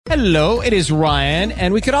Hello, it is Ryan,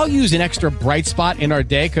 and we could all use an extra bright spot in our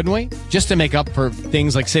day, couldn't we? Just to make up for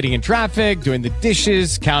things like sitting in traffic, doing the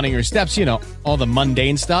dishes, counting your steps, you know, all the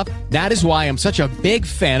mundane stuff. That is why I'm such a big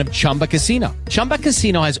fan of Chumba Casino. Chumba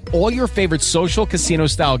Casino has all your favorite social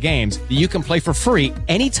casino-style games that you can play for free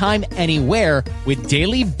anytime, anywhere with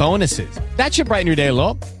daily bonuses. That should brighten your day a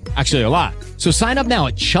little. Actually, a lot. So sign up now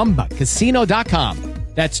at ChumbaCasino.com.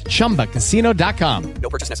 That's ChumbaCasino.com. No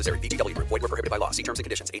purchase necessary. VGW Group. Void where prohibited by law. See terms and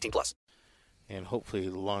conditions. 18+. And hopefully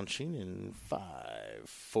launching in 5,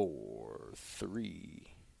 4, 3.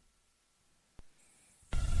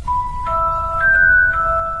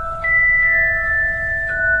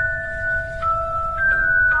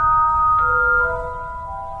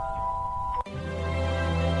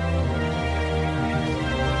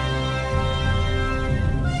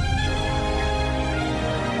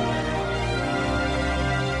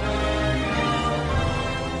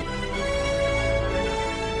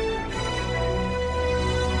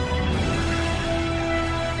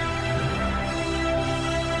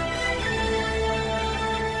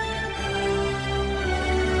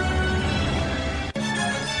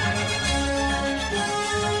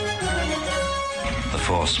 The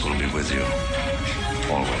Force will be with you,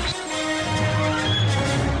 always.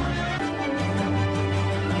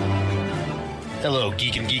 Hello,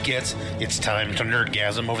 Geek and Geekettes. It's time to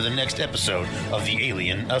nerdgasm over the next episode of The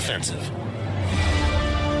Alien Offensive.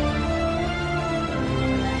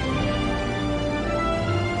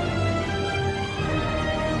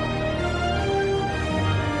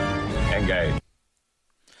 Engage.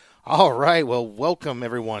 All right, well, welcome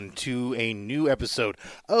everyone to a new episode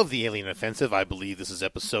of The Alien Offensive. I believe this is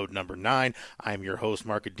episode number 9. I'm your host,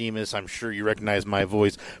 Mark Ademus. I'm sure you recognize my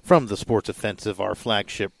voice from the Sports Offensive, our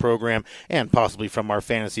flagship program, and possibly from our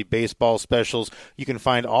fantasy baseball specials. You can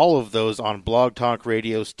find all of those on Blog Talk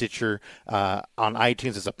Radio, Stitcher, on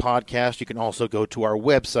iTunes as a podcast. You can also go to our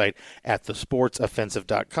website at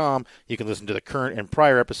thesportsoffensive.com. You can listen to the current and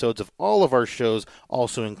prior episodes of all of our shows,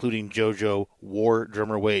 also including JoJo War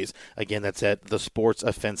Drummer Ways. Again, that's at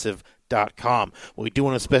thesportsoffensive.com. We do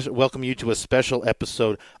want to welcome you to a special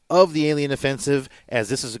episode of The Alien Offensive, as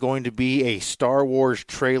this is going to be a Star Wars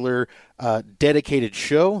trailer dedicated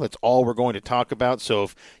show. That's all we're going to talk about. So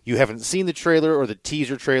if you haven't seen the trailer or the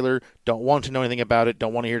teaser trailer, don't want to know anything about it,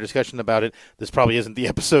 don't want to hear discussion about it, this probably isn't the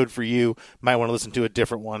episode for you. Might want to listen to a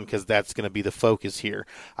different one, because that's going to be the focus here.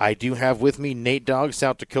 I do have with me Nate Dogg,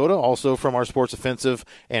 South Dakota, also from our Sports Offensive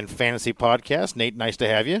and Fantasy podcast. Nate, nice to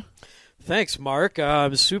have you. Thanks, Mark.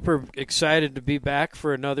 I'm super excited to be back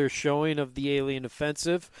for another showing of The Alien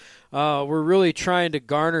Offensive. We're really trying to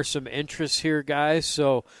garner some interest here, guys,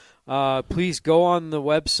 so please go on the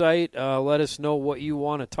website. Let us know what you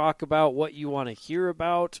want to talk about, what you want to hear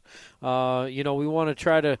about. We want to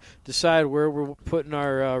try to decide where we're putting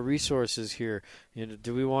our resources here.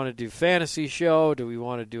 Do we want to do fantasy show? Do we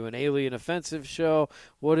want to do an Alien Offensive show?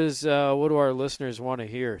 What do our listeners want to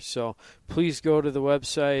hear? So please go to the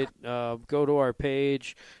website, go to our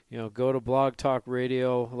page, go to Blog Talk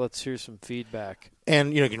Radio. Let's hear some feedback.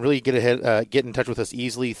 And, you can really get in touch with us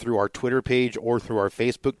easily through our Twitter page or through our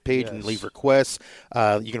Facebook page. Yes. And leave requests.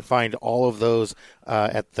 You can find all of those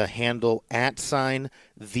at the handle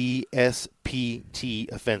 @the SPT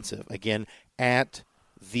Offensive. Again, @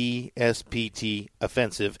 the SPT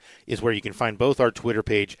Offensive is where you can find both our Twitter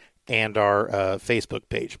page and our Facebook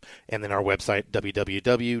page, and then our website,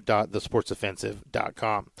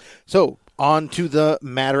 www.thesportsoffensive.com. So, on to the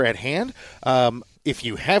matter at hand. If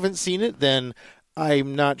you haven't seen it, then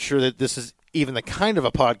I'm not sure that this is even the kind of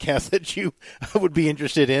a podcast that you would be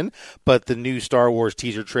interested in, but the new Star Wars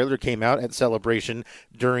teaser trailer came out at Celebration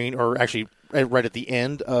right at the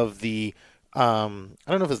end of the I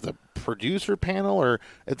don't know if it's the producer panel or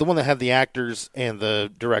the one that had the actors and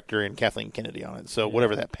the director and Kathleen Kennedy on it. So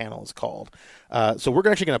whatever that panel is called. So we're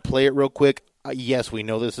actually going to play it real quick. Yes, we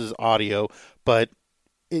know this is audio, but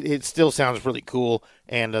it still sounds really cool.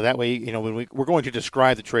 And that way, when we're going to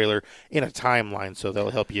describe the trailer in a timeline, so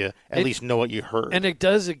that'll help you at least know what you heard. And it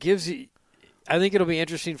gives you. I think it'll be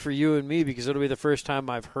interesting for you and me, because it'll be the first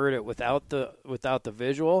time I've heard it without the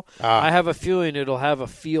visual. I have a feeling it'll have a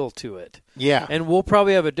feel to it. Yeah. And we'll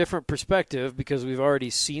probably have a different perspective because we've already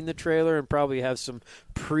seen the trailer and probably have some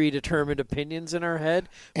predetermined opinions in our head.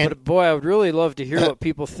 But, boy, I would really love to hear what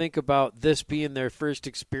people think about this being their first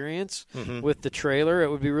experience with the trailer.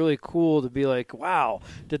 It would be really cool to be like, wow,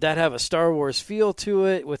 did that have a Star Wars feel to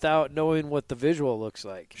it without knowing what the visual looks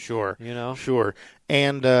like? Sure. Sure.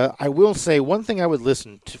 And I will say one thing I would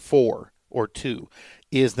listen for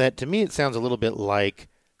is that to me it sounds a little bit like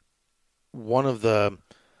one of the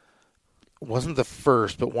wasn't the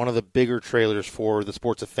first, but one of the bigger trailers for the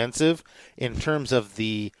Sports Offensive in terms of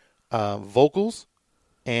the vocals.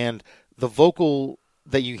 And the vocal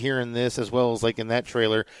that you hear in this, as well as like in that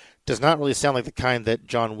trailer, does not really sound like the kind that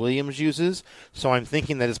John Williams uses. So I'm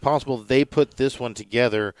thinking that it's possible they put this one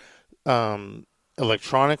together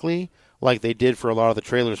electronically, like they did for a lot of the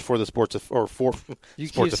trailers for the Sports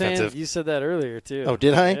Offensive. You said that earlier too. Oh,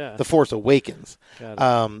 did I? Yeah. The Force Awakens.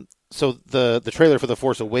 Got it. So the trailer for The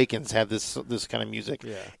Force Awakens had this kind of music,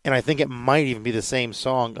 Yeah. and I think it might even be the same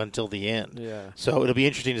song until the end. Yeah. So it'll be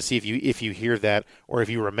interesting to see if you hear that or if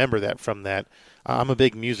you remember that from that. I'm a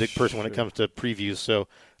big music person when it comes to previews, so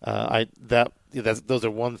those are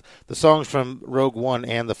ones. The songs from Rogue One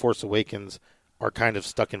and The Force Awakens are kind of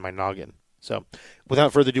stuck in my noggin. So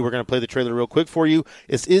without further ado, we're going to play the trailer real quick for you.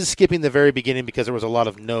 This is skipping the very beginning because there was a lot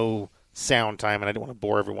of no sound time, and I didn't want to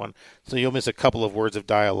bore everyone. So you'll miss a couple of words of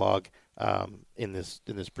dialogue in this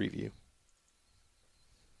preview.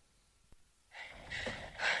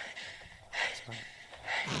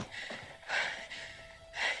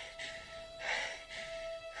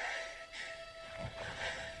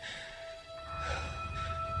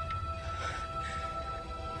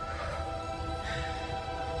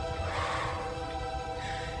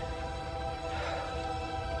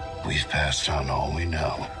 We've passed on all we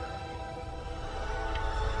know.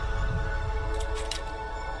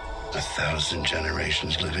 1,000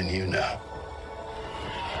 generations live in you now.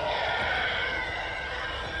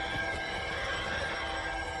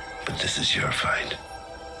 But this is your fight.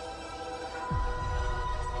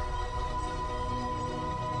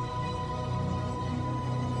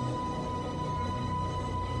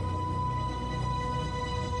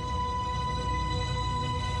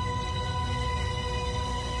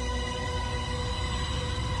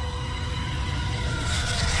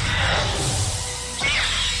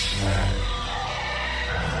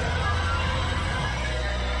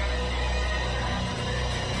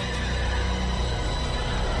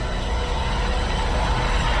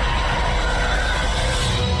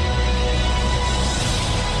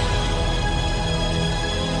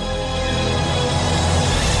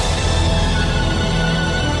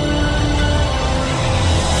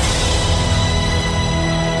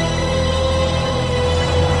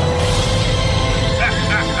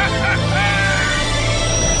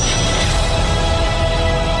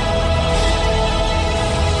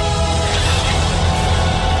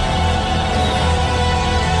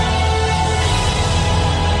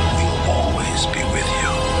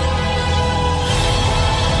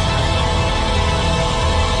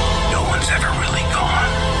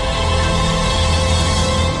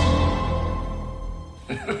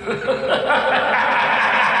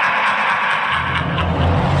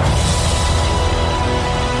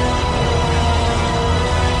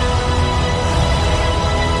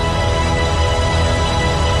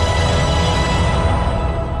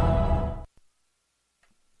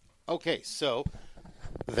 Okay, so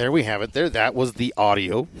there we have it. That was the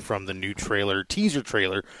audio from the new teaser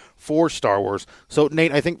trailer for Star Wars. So,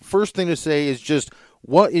 Nate, I think first thing to say is just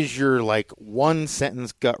what is your one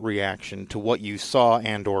sentence gut reaction to what you saw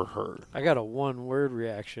and or heard? I got a one-word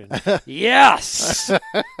reaction. Yes!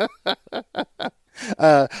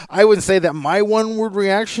 I would say that my one-word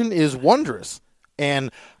reaction is wondrous. And,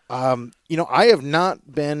 I have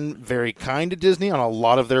not been very kind to Disney on a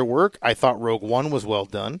lot of their work. I thought Rogue One was well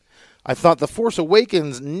done. I thought The Force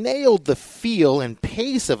Awakens nailed the feel and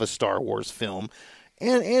pace of a Star Wars film,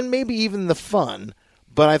 and maybe even the fun.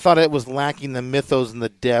 But I thought it was lacking the mythos and the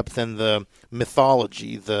depth and the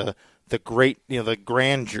mythology, the great, the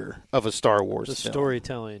grandeur of a Star Wars film. The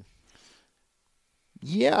storytelling.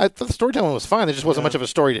 Yeah, I thought the storytelling was fine. There just wasn't much of a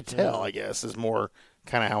story to tell, I guess, is more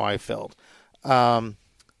kind of how I felt. And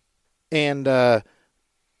I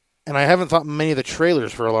haven't thought many of the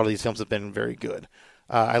trailers for a lot of these films have been very good.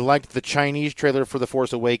 I liked the Chinese trailer for The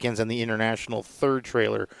Force Awakens and the international third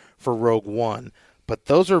trailer for Rogue One. But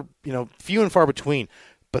those are, few and far between.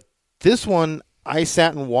 But this one, I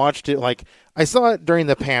sat and watched it. I saw it during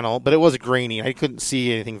the panel, but it was grainy. I couldn't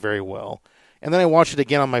see anything very well. And then I watched it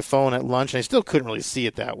again on my phone at lunch, and I still couldn't really see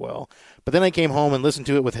it that well. But then I came home and listened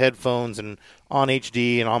to it with headphones and on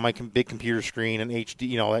HD and on my big computer screen and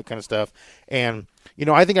HD, all that kind of stuff. And,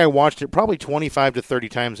 I think I watched it probably 25 to 30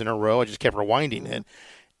 times in a row. I just kept rewinding it.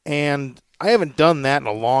 And I haven't done that in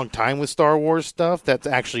a long time with Star Wars stuff that's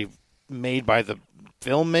actually made by the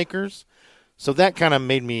filmmakers. So that kind of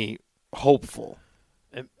made me hopeful.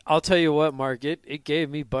 And I'll tell you what, Mark, it gave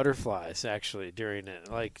me butterflies, actually, during it.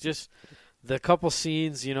 Just the couple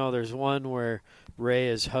scenes, there's one where Rey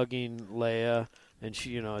is hugging Leia, and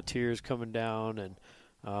she, tears coming down, and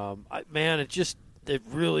it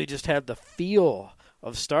really just had the feel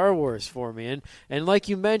of Star Wars for me. And like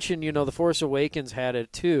you mentioned, The Force Awakens had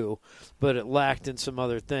it too, but it lacked in some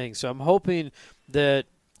other things. So I'm hoping that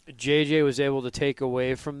JJ was able to take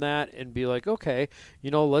away from that and be like, okay,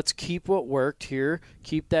 let's keep what worked here,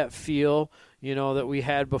 keep that feel, that we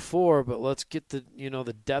had before, but let's get the,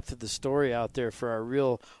 the depth of the story out there for our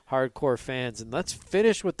real hardcore fans, and let's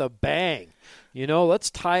finish with a bang.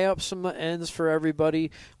 Let's tie up some ends for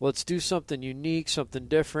everybody. Let's do something unique, something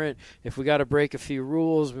different. If we got to break a few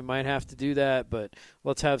rules, we might have to do that, but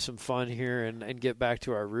let's have some fun here and get back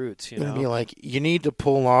to our roots. It'd be like, you need to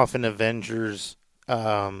pull off an Avengers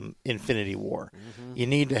Infinity War. Mm-hmm. You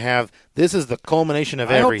need to have, this is the culmination of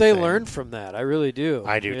everything. I hope they learned from that. I really do.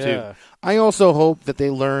 I do too. I also hope that they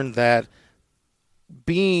learned that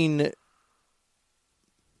being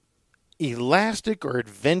elastic or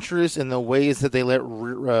adventurous in the ways that they let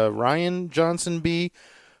Rian Johnson be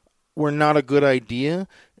were not a good idea.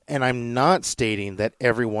 And I'm not stating that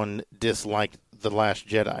everyone disliked The Last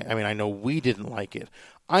Jedi. I mean, I know we didn't like it.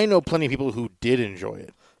 I know plenty of people who did enjoy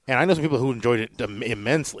it. And I know some people who enjoyed it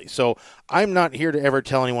immensely. So I'm not here to ever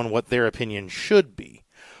tell anyone what their opinion should be.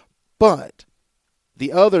 But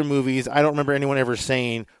the other movies, I don't remember anyone ever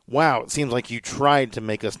saying, wow, it seems like you tried to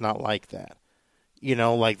make us not like that.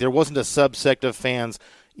 Like there wasn't a subsect of fans,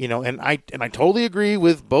 and I totally agree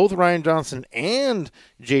with both Rian Johnson and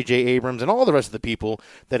J.J. Abrams and all the rest of the people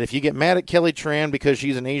that if you get mad at Kelly Tran because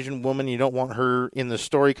she's an Asian woman, you don't want her in the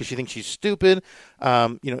story because you think she's stupid,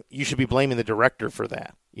 you should be blaming the director for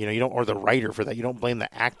that. You don't, or the writer for that. You don't blame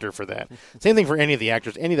the actor for that. Same thing for any of the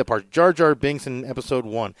actors, any of the parts. Jar Jar Binks in Episode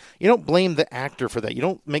 1. You don't blame the actor for that. You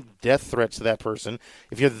don't make death threats to that person.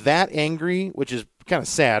 If you're that angry, which is kind of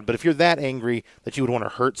sad, but if you're that angry that you would want to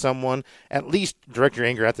hurt someone, at least direct your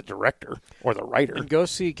anger at the director or the writer. And go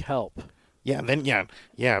seek help. Yeah,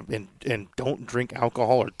 and don't drink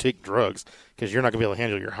alcohol or take drugs because you're not going to be able to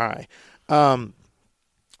handle your high.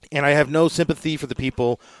 And I have no sympathy for the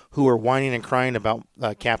people who are whining and crying about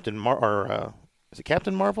Captain is it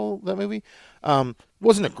Captain Marvel, that movie?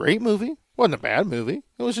 Wasn't a great movie. Wasn't a bad movie.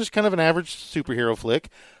 It was just kind of an average superhero flick.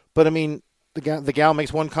 But, I mean, the gal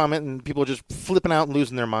makes one comment and people are just flipping out and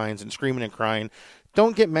losing their minds and screaming and crying.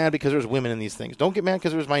 Don't get mad because there's women in these things. Don't get mad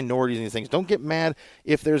because there's minorities in these things. Don't get mad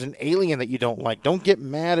if there's an alien that you don't like. Don't get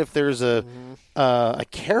mad if there's a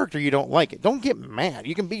character you don't like. Don't get mad.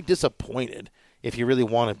 You can be disappointed if you really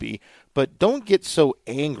want to be, but don't get so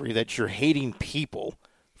angry that you're hating people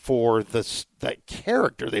for that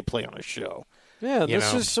character they play on a show. Yeah,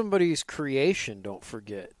 this is somebody's creation, don't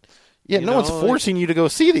forget. Yeah, no one's forcing you to go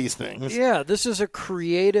see these things. Yeah, this is a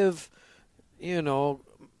creative,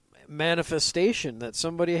 manifestation that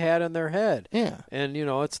somebody had in their head. Yeah. And,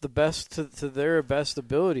 it's the best to their best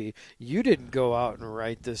ability. You didn't go out and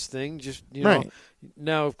write this thing. Just, right.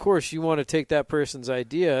 Now, of course, you want to take that person's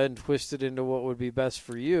idea and twist it into what would be best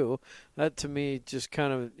for you. That, to me, just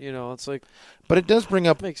kind of, it's like... But it does bring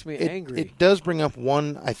up... makes me angry. It does bring up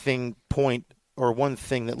one thing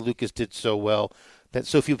that Lucas did so well that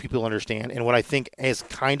so few people understand, and what I think has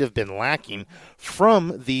kind of been lacking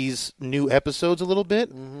from these new episodes a little bit,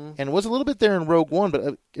 and was a little bit there in Rogue One,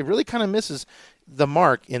 but it really kind of misses the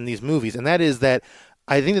mark in these movies, and that is that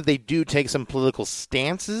I think that they do take some political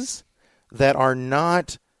stances that are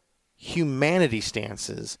not humanity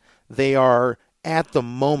stances. They are at the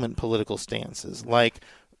moment political stances, like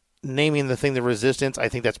naming the thing the Resistance. I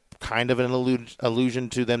think that's kind of an allusion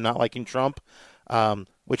to them not liking Trump,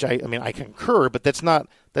 which I concur, but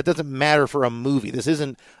that doesn't matter for a movie. This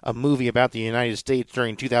isn't a movie about the United States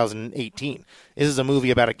during 2018. This is a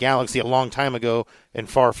movie about a galaxy a long time ago and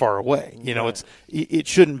far, far away. It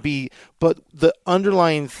shouldn't be, but the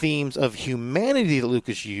underlying themes of humanity that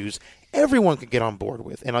Lucas used, everyone could get on board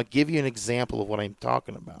with. And I'll give you an example of what I'm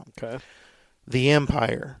talking about. Okay. The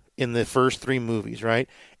Empire in the first three movies, right?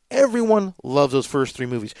 Everyone loves those first three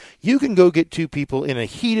movies. You can go get two people in a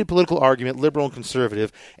heated political argument, liberal and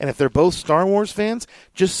conservative, and if they're both Star Wars fans,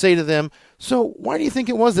 just say to them, so why do you think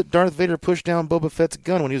it was that Darth Vader pushed down Boba Fett's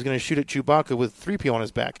gun when he was going to shoot at Chewbacca with 3PO on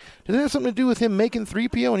his back? Did it have something to do with him making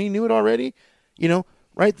 3PO and he knew it already?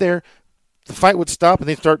 Right there, the fight would stop and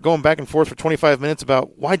they'd start going back and forth for 25 minutes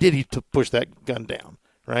about why did he push that gun down,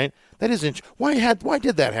 right? That isn't, why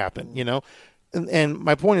did that happen, And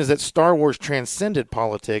my point is that Star Wars transcended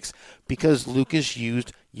politics because Lucas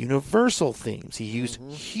used universal themes. He used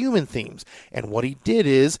human themes. And what he did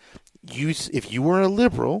is, if you were a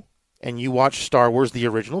liberal and you watched Star Wars, the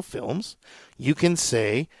original films, you can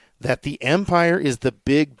say that the Empire is the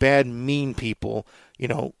big, bad, mean people.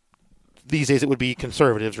 These days it would be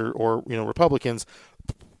conservatives or Republicans.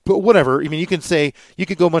 But whatever. I mean, you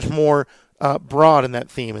could go much more broad in that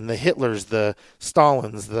theme, and the Hitlers, the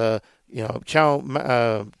Stalins, the Ho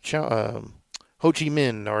Chi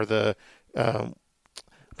Minh, or the I'm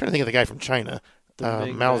trying to think of the guy from China,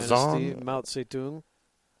 Mao Zedong. Mao Zedong.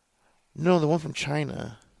 No, the one from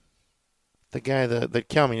China. The guy, the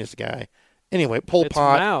communist guy. Anyway, Pol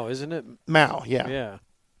Pot. Mao, isn't it? Mao, yeah. Yeah.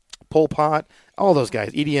 Pol Pot, all those guys.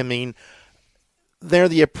 Idi Amin. They're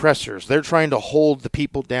the oppressors. They're trying to hold the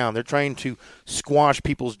people down. They're trying to squash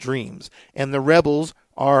people's dreams. And the rebels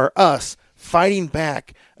are us fighting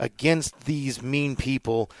back against these mean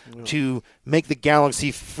people to make the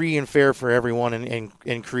galaxy free and fair for everyone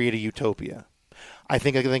and create a utopia. I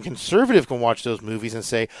think a conservative can watch those movies and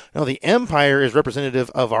say, no, the empire is representative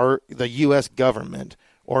of the U.S. government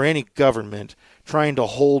or any government trying to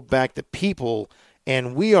hold back the people,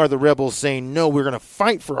 and we are the rebels saying, no, we're going to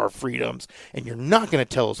fight for our freedoms, and you're not going to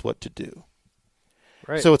tell us what to do.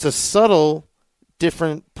 Right. So it's a subtle,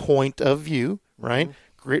 different point of view, right?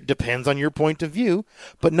 Mm-hmm. It depends on your point of view,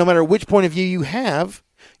 but no matter which point of view you have,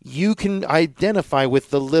 you can identify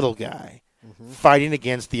with the little guy fighting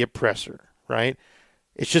against the oppressor, right?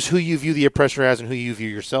 It's just who you view the oppressor as and who you view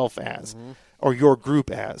yourself as or your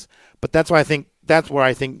group as. But that's why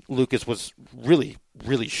I think Lucas was really,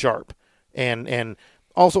 really sharp. And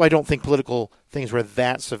also I don't think political things were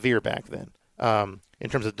that severe back then in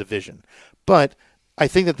terms of division. But I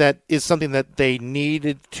think that is something that they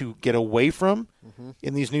needed to get away from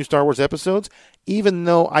in these new Star Wars episodes, even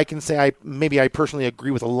though I can say I personally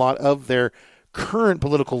agree with a lot of their current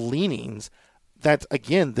political leanings. That,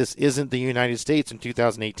 again, this isn't the United States in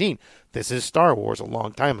 2018. This is Star Wars a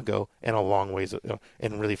long time ago and a long ways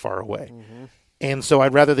and really far away. And so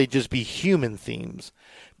I'd rather they just be human themes.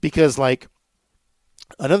 Because, like,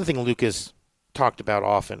 another thing Lucas talked about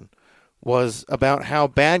often was about how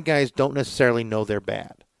bad guys don't necessarily know they're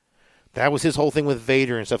bad. That was his whole thing with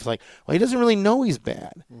Vader and stuff. It's like, well, he doesn't really know he's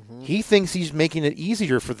bad. He thinks he's making it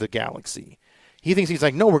easier for the galaxy. He thinks he's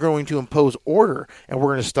like, no, we're going to impose order, and we're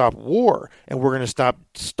going to stop war, and we're going to stop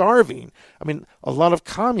starving. I mean, a lot of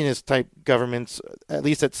communist-type governments, at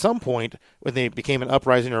least at some point, when they became an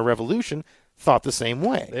uprising or a revolution, thought the same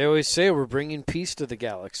way. They always say we're bringing peace to the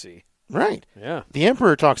galaxy. Right. Yeah. The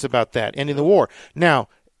Emperor talks about that, ending the war. Now,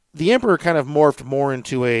 the Emperor kind of morphed more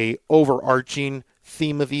into a overarching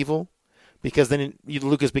theme of evil, because then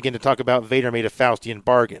Lucas began to talk about Vader made a Faustian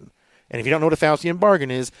bargain. And if you don't know what a Faustian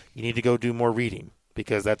bargain is, you need to go do more reading,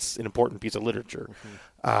 because that's an important piece of literature.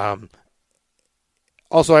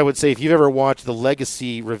 Also, I would say if you've ever watched The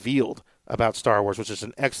Legacy Revealed about Star Wars, which is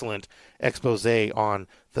an excellent expose on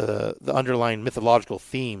the underlying mythological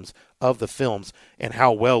themes of the films and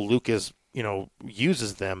how well Lucas,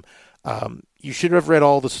 uses them, you should have read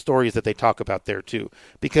all the stories that they talk about there too,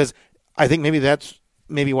 because I think maybe that's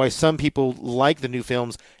why some people like the new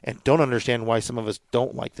films and don't understand why some of us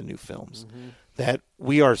don't like the new films. That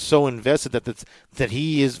we are so invested that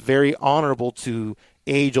he is very honorable to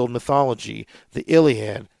age-old mythology, the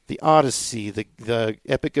Iliad, the Odyssey, the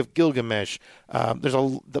Epic of Gilgamesh. There's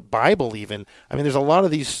the Bible even. I mean, there's a lot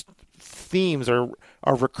of these themes are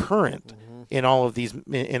recurrent in all of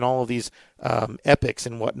these epics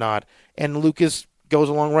and whatnot. And Lucas goes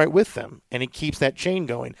along right with them, and he keeps that chain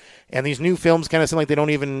going. And these new films kind of seem like they don't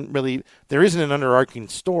even really, there isn't an underarching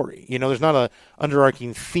story. There's not a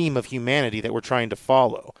underarching theme of humanity that we're trying to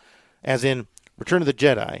follow. As in Return of the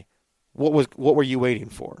Jedi, what were you waiting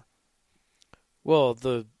for? Well,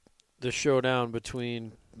 the showdown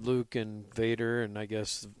between Luke and Vader, and I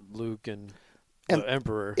guess Luke and the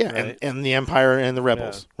Emperor. Yeah, right? and the Empire and the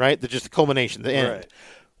Rebels, right? Just the culmination, the end. Right.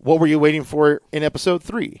 What were you waiting for in Episode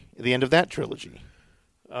 3, the end of that trilogy?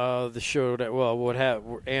 The show that would have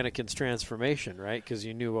Anakin's transformation, right? Because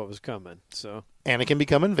you knew what was coming. So Anakin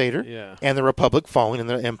becoming Vader, yeah, and the Republic falling and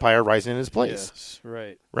the Empire rising in his place. Yes,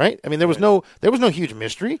 right. Right. I mean, there was no huge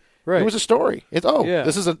mystery. Right. It was a story. This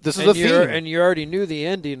is a theme, and you already knew the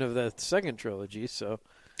ending of the second trilogy. So,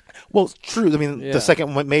 well, it's true. I mean, the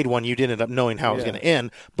second made one, you did end up knowing how it was going to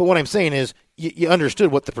end. But what I'm saying is, you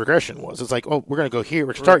understood what the progression was. It's like, oh, we're going to go here.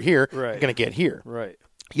 We're going to start here. Right. We're going to get here. Right.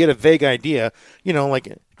 You had a vague idea, like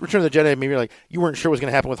Return of the Jedi, maybe like you weren't sure what was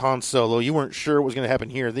going to happen with Han Solo. You weren't sure what was going to happen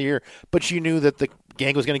here or there, but you knew that the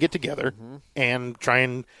gang was going to get together and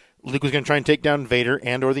Luke was going to try and take down Vader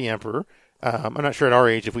and or the Emperor. I'm not sure at our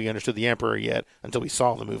age if we understood the Emperor yet until we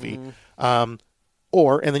saw the movie. And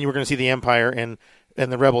then you were going to see the Empire and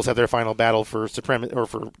the Rebels have their final battle for supremacy or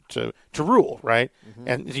to rule, right?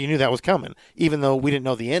 And you knew that was coming. Even though we didn't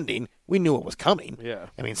know the ending, we knew it was coming. Yeah.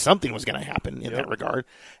 I mean, something was going to happen in that regard.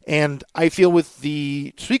 And I feel with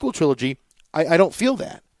the sequel trilogy, I don't feel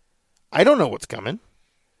that. I don't know what's coming.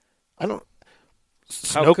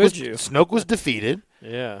 How could you? Snoke was defeated.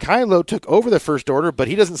 Yeah. Kylo took over the First Order, but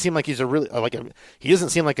he doesn't seem like he's he doesn't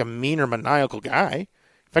seem like a mean or maniacal guy.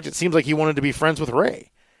 In fact, it seems like he wanted to be friends with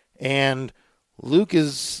Rey. And Luke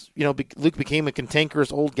Luke became a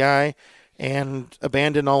cantankerous old guy and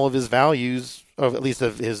abandoned all of his values, or at least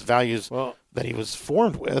of his values that he was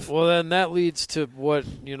formed with. Well, then that leads to what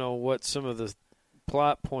some of the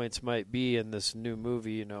plot points might be in this new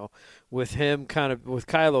movie, with him with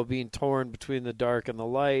Kylo being torn between the dark and the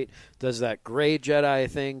light. Does that gray Jedi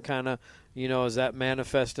thing kind of, is that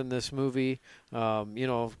manifest in this movie?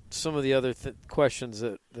 Some of the other questions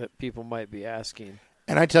that people might be asking.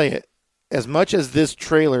 And I tell you, as much as this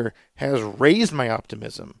trailer has raised my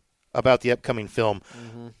optimism about the upcoming film,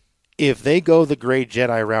 if they go the gray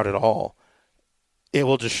Jedi route at all, it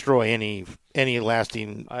will destroy any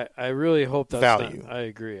lasting I really hope that's value. I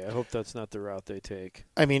agree. I hope that's not the route they take.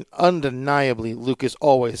 I mean, undeniably, Lucas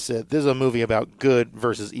always said this is a movie about good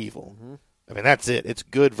versus evil. I mean, that's it. It's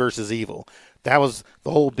good versus evil. That was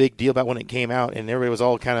the whole big deal about when it came out, and everybody was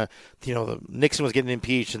all kind of, Nixon was getting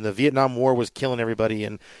impeached, and the Vietnam War was killing everybody,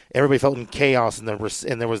 and everybody felt in chaos, and there was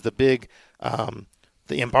the big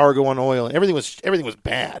the embargo on oil, and everything was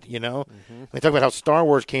bad, They talk about how Star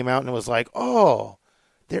Wars came out, and it was like, oh,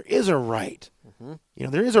 there is a right.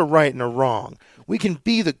 There is a right and a wrong. We can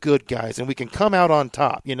be the good guys, and we can come out on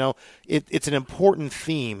top. It's an important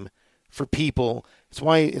theme for people. It's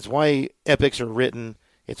why epics are written.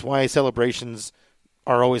 It's why celebrations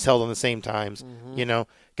are always held on the same times. Got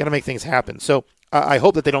to make things happen. So I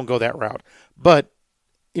hope that they don't go that route. But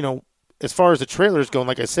as far as the trailers go,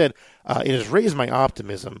 like I said, it has raised my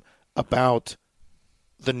optimism about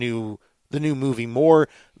the new movie more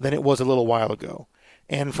than it was a little while ago.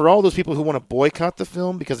 And for all those people who want to boycott the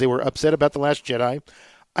film because they were upset about The Last Jedi,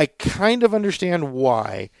 I kind of understand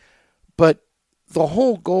why. But the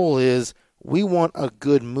whole goal is we want a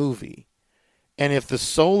good movie. And if the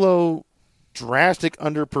Solo drastic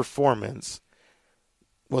underperformance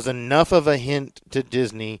was enough of a hint to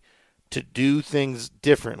Disney to do things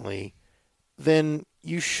differently, then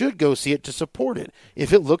you should go see it to support it.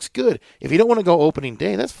 If it looks good. If you don't want to go opening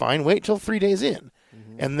day, that's fine. Wait till 3 days in.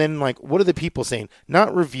 And then, what are the people saying?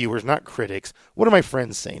 Not reviewers, not critics. What are my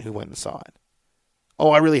friends saying who went and saw it?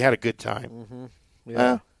 Oh, I really had a good time.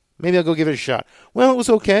 Yeah. Maybe I'll go give it a shot. Well, it was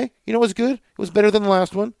okay. It was good. It was better than the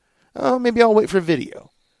last one. Oh, maybe I'll wait for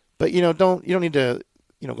video. But, you don't need to,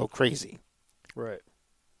 go crazy. Right.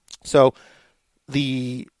 So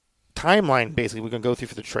the timeline, basically, we're going to go through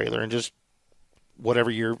for the trailer and just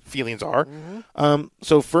whatever your feelings are.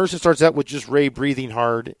 So first it starts out with just Rey breathing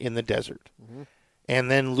hard in the desert. And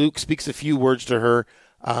then Luke speaks a few words to her.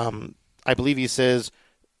 I believe he says,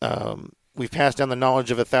 we've passed down the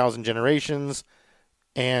knowledge of 1,000 generations,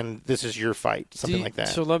 and this is your fight, something like that.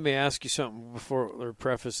 So let me ask you something or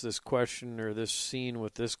preface this question or this scene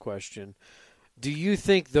with this question. Do you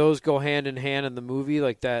think those go hand in hand in the movie,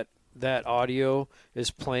 like that audio is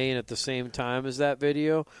playing at the same time as that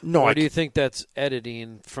video? No. Or do you think that's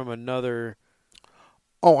editing from another?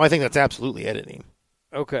 Oh, I think that's absolutely editing.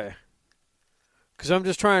 Okay. Because I'm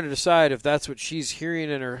just trying to decide if that's what she's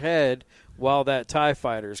hearing in her head while that TIE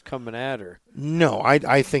fighter is coming at her. No,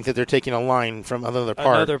 I think that they're taking a line from another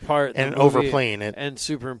part and overplaying it. And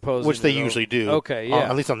superimposing which they usually do. Okay,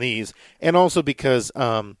 yeah. At least on these. And also because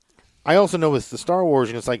I also know with the Star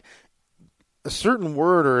Wars, it's like a certain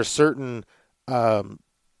word or a certain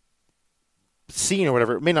scene or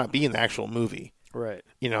whatever, it may not be in the actual movie. Right.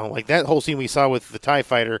 Like that whole scene we saw with the TIE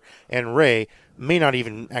fighter and Rey may not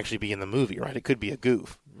even actually be in the movie, right? It could be a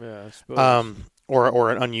goof. Yeah, I suppose.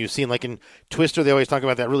 Or an unused scene. Like in Twister, they always talk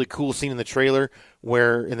about that really cool scene in the trailer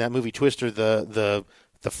where in that movie Twister, the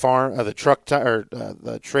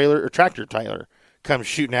tractor Tyler comes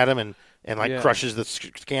shooting at him and crushes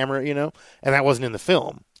the camera, and that wasn't in the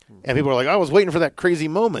film. And people are like, I was waiting for that crazy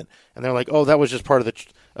moment. And they're like, oh, that was just part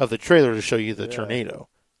of the trailer to show you the tornado,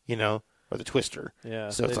 or the Twister. Yeah,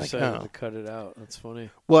 so it's decided to cut it out. That's funny.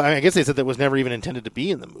 Well, I guess they said that was never even intended to be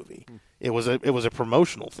in the movie. It was a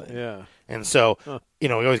promotional thing. Yeah. And so, we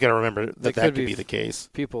always got to remember that could be the case.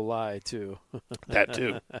 People lie too. That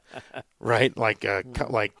too, right? Like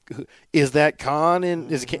is that Khan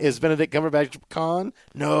is Benedict Cumberbatch Khan?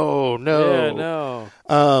 No. Yeah,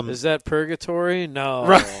 no. Is that purgatory? No.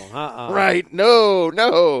 Right. Right.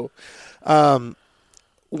 No.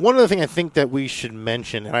 One other thing I think that we should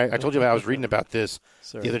mention, and I told you I was reading about this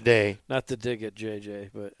the other day. Not to dig at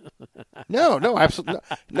JJ, but no, absolutely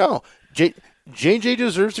no. JJ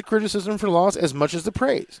deserves the criticism for loss as much as the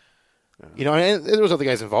praise. You know, and there was other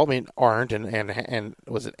guys involved. I mean, Arndt and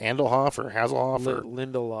was it Andelhoff or Hasselhoff or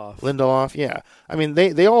Lindelof? Lindelof, yeah. I mean,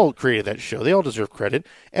 they all created that show. They all deserve credit.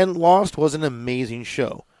 And Lost was an amazing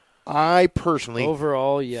show. I personally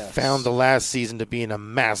Overall, yes. found the last season to be a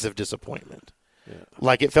massive disappointment. Yeah.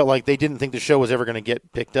 Like, it felt like they didn't think the show was ever going to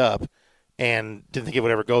get picked up and didn't think it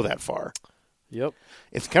would ever go that far. Yep.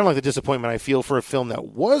 It's kind of like the disappointment I feel for a film that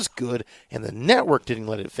was good and the network didn't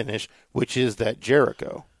let it finish, which is that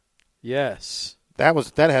Jericho. Yes. That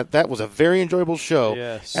was a very enjoyable show,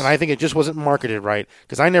 Yes. and I think it just wasn't marketed right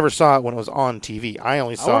because I never saw it when it was on TV. I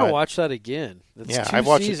only I saw want it. to watch that again. That's Yeah, 2 I've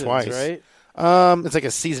watched seasons, it twice. right? It's like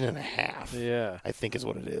a season and a half. Yeah. I think is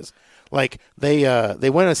what it is. Like they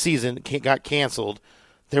went a season, got canceled.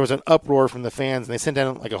 There was an uproar from the fans, and they sent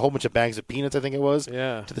down like a whole bunch of bags of peanuts, I think it was,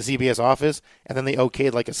 Yeah. to the CBS office, and then they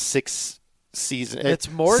okayed like a 6 It's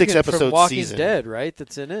Morgan 6 episode from Walking season. Dead, right?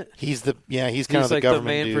 That's in it. He's kind of He's the like government the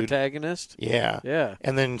main dude. protagonist. Yeah. Yeah.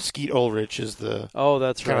 And then Skeet Ulrich is the Oh,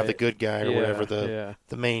 that's kind right. of the good guy or Yeah, whatever, yeah.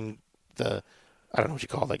 the main, I don't know what you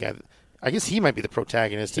call that guy. I guess he might be the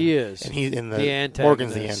protagonist. He is. And he's in the antagonist.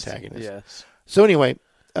 Morgan's the antagonist. Yes. So anyway,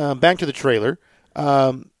 back to the trailer.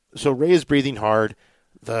 So Ray is breathing hard.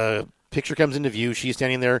 The picture comes into view. She's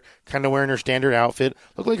standing there kind of wearing her standard outfit.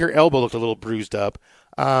 Looked like her elbow looked a little bruised up.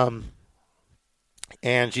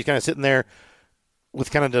 And she's kind of sitting there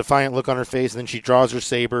with kind of a defiant look on her face, and then she draws her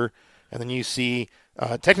saber, and then you see,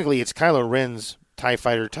 technically it's Kylo Ren's TIE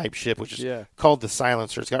fighter type ship, which is called the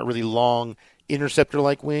Silencer. It's got really long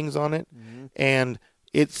interceptor-like wings on it, and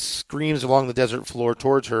it screams along the desert floor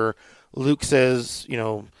towards her. Luke says, you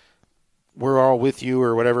know, we're all with you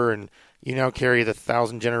or whatever, and you now carry the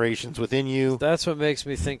 1,000 generations within you. That's what makes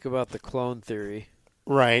me think about the clone theory.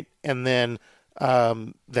 Right, and then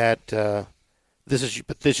this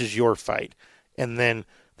is your fight. And then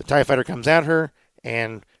the TIE fighter comes at her,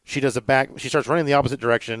 and she starts running the opposite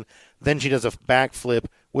direction. Then she does a backflip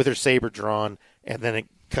with her saber drawn, and then it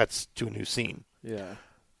cuts to a new scene. Yeah.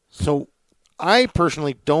 So I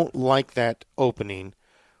personally don't like that opening.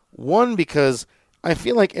 One, because I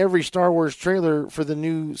feel like every Star Wars trailer for the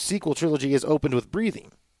new sequel trilogy is opened with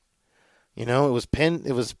breathing. You know, it was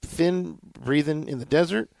Finn breathing in the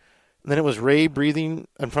desert, and then it was Rey breathing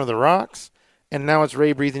in front of the rocks, and now it's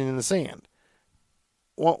Rey breathing in the sand.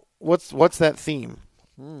 Well, what's that theme?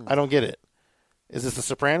 I don't get it. Is this The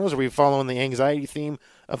Sopranos? Are we following the anxiety theme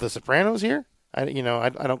of The Sopranos here? I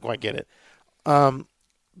don't quite get it.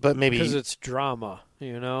 But maybe because it's drama,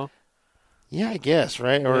 you know. Yeah, I guess,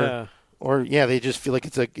 right? Or they just feel like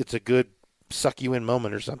it's a good suck you in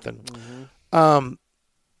moment or something. Mm-hmm.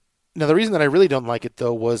 Now the reason that I really don't like it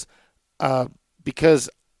though was because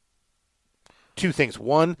two things.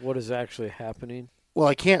 One, what is actually happening? Well,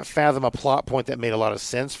 I can't fathom a plot point that made a lot of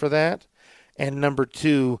sense for that. And number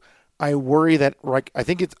two, I worry that I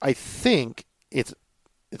think it's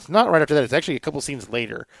not right after that. It's actually a couple scenes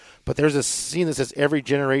later. But there's a scene that says every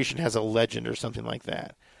generation has a legend or something like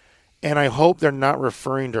that. And I hope they're not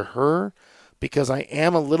referring to her because I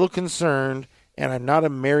am a little concerned, and I'm not a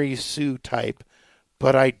Mary Sue type,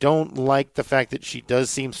 but I don't like the fact that she does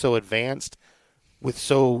seem so advanced with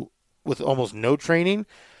almost no training.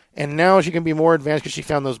 And now she can be more advanced because she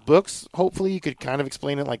found those books. Hopefully you could kind of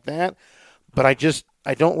explain it like that. But I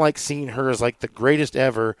don't like seeing her as like the greatest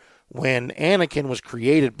ever when Anakin was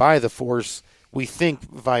created by the Force, we think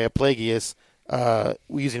via Plagueis,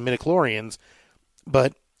 using midichlorians.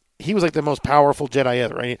 But he was like the most powerful Jedi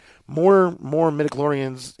ever, right? More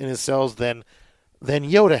midichlorians in his cells than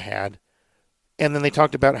Yoda had. And then they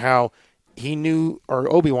talked about how he knew,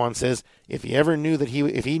 or Obi-Wan says, if he knew that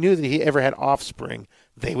he ever had offspring,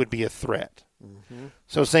 they would be a threat. Mm-hmm.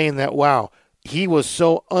 So saying that, wow, he was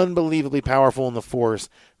so unbelievably powerful in the Force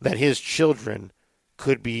that his children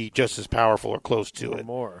could be just as powerful or close to it.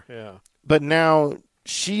 More, yeah. But now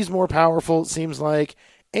she's more powerful, it seems like.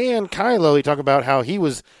 And Kylo, he talked about how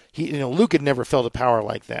Luke had never felt a power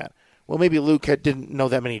like that. Well, maybe Luke didn't know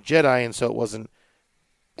that many Jedi, and so it wasn't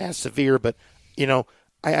as severe. But,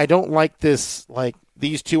 I don't like this, like,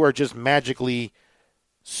 these two are just magically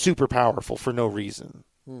super powerful for no reason.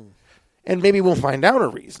 And maybe we'll find out a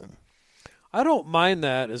reason. I don't mind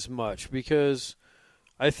that as much because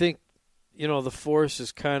I think, the Force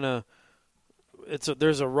is kind of,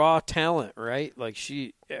 there's a raw talent, right? Like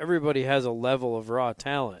everybody has a level of raw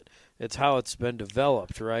talent. It's how it's been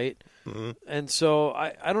developed, right? Mm-hmm. And so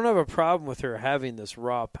I don't have a problem with her having this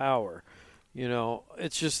raw power.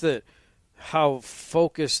 It's just that how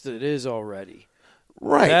focused it is already.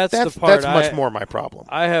 Right. That's the part. That's much more my problem.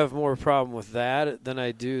 I have more problem with that than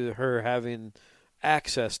I do her having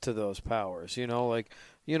access to those powers.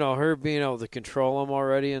 her being able to control them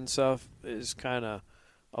already and stuff is kind of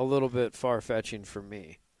a little bit far-fetching for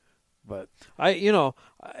me. But it'll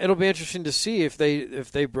be interesting to see if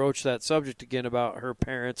they broach that subject again about her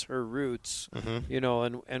parents, her roots,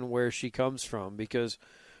 and where she comes from. Because,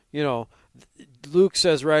 Luke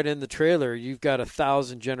says right in the trailer, you've got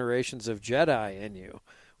 1,000 generations of Jedi in you.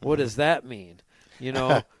 What does that mean?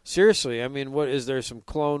 Seriously, I mean, what is there some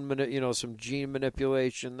some gene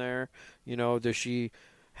manipulation there?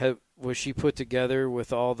 Was she put together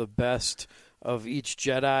with all the best of each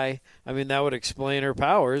Jedi? I mean, that would explain her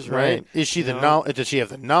powers, right? Is she does she have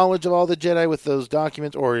the knowledge of all the Jedi with those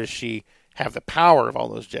documents, or does she have the power of all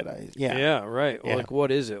those Jedi? Yeah. Yeah, right. Yeah. Like,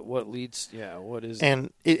 what is it? What leads? Yeah, what is it?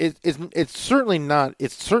 And it's certainly not.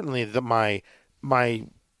 It's certainly my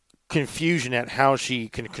confusion at how she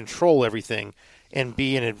can control everything and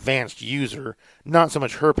be an advanced user. Not so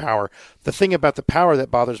much her power. The thing about the power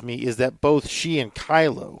that bothers me is that both she and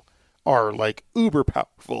Kylo are like uber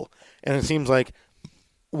powerful. And it seems like,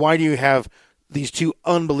 why do you have these two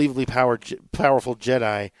unbelievably powerful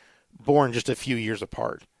Jedi born just a few years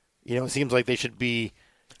apart? It seems like they should be.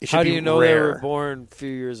 How do you know rare. they were born a few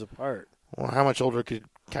years apart? Well, how much older could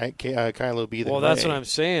Kylo be than Well, that's Rey? what I'm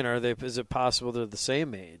saying. Is it possible they're the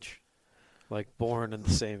same age, like born at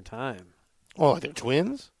the same time? Well, they're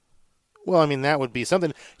twins. Well, I mean, that would be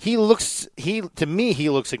something. To me, he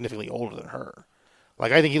looks significantly older than her.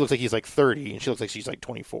 Like, I think he looks like he's like 30, and she looks like she's like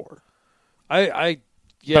 24. But I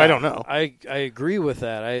don't know. I agree with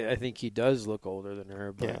that. I think he does look older than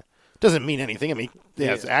her. But yeah, doesn't mean anything. I mean,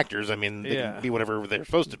 as actors, I mean, they can be whatever they're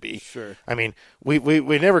supposed to be. Sure. I mean, we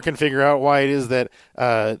never can figure out why it is that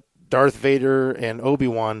Darth Vader and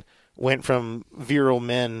Obi-Wan went from virile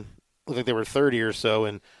men, looked like they were 30 or so,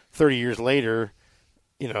 and 30 years later,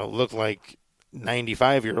 looked like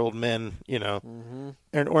 95-year-old men,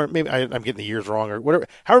 or maybe I'm getting the years wrong, or whatever.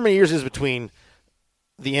 However many years is between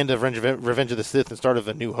the end of Revenge of the Sith and start of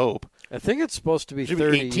A New Hope. I think it's supposed to be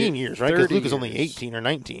 18 years, right? Because Luke is only 18 or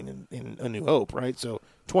 19 in A New Hope, right? So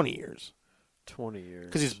 20 years. 20 years.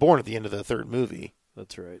 Because he's born at the end of the third movie.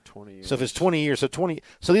 That's right, 20 years. So if it's 20 years,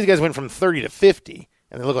 so these guys went from 30 to 50,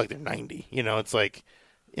 and they look like they're 90. It's like,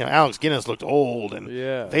 Alex Guinness looked old, and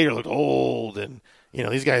Vader looked old, and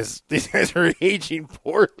these guys are aging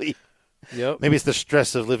poorly. Yep. Maybe it's the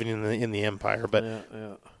stress of living in the Empire, but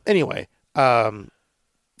anyway.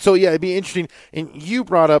 So yeah, it'd be interesting. And you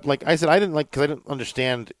brought up, like I said, because I didn't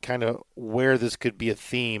understand kind of where this could be a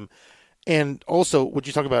theme, and also would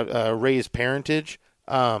you talk about Rey's parentage?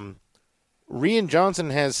 Rian Johnson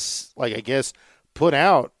has, like, I guess, put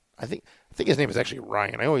out. I think his name is actually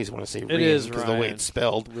Ryan. I always want to say Rian because the way it's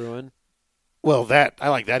spelled. Ruin. Well, I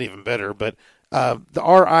like that even better. But the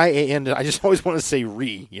R-I-A-N, I just always want to say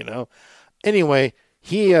Ree. Anyway,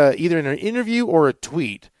 he either in an interview or a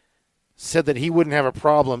tweet said that he wouldn't have a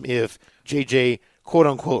problem if JJ quote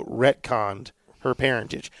unquote retconned her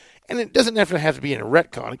parentage, and it doesn't have to be in a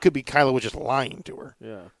retcon. It could be Kylo was just lying to her.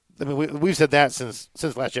 Yeah. I mean, we've said that since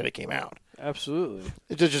Last Jedi came out. Absolutely.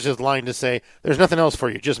 It's just lying to say there's nothing else for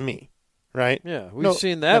you, just me, right? Yeah, we've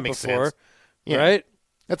seen that before, yeah. Right?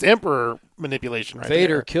 That's Emperor manipulation, right?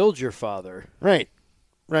 Vader there. killed your father. Right.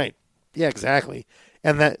 Yeah, exactly.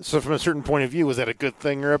 And so from a certain point of view, was that a good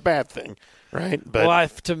thing or a bad thing, right? But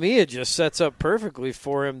to me, it just sets up perfectly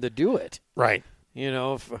for him to do it. Right.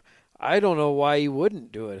 I don't know why he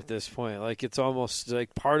wouldn't do it at this point. Like, it's almost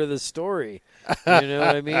like part of the story. You know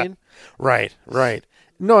what I mean? Right.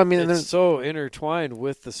 No, I mean, it's so intertwined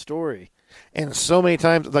with the story. And so many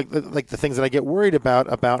times, like the things that I get worried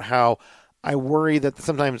about how I worry that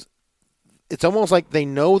sometimes it's almost like they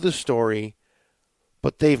know the story,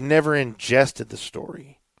 but they've never ingested the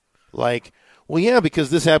story. Like, well, yeah, because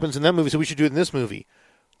this happens in that movie, so we should do it in this movie.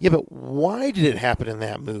 Yeah, but why did it happen in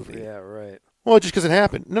that movie? Yeah, right. Well, just because it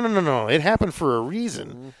happened. No. It happened for a reason.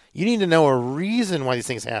 Mm-hmm. You need to know a reason why these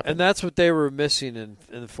things happen. And that's what they were missing in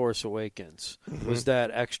The Force Awakens, was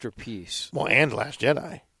that extra piece. Well, and Last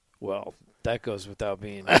Jedi. Well, that goes without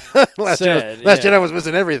being Last said. Jedi was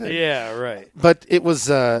missing everything. Yeah, right. But it was,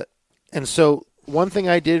 and so one thing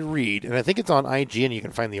I did read, and I think it's on IGN, you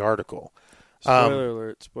can find the article. Spoiler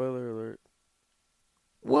alert.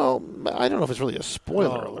 Well, I don't know if it's really a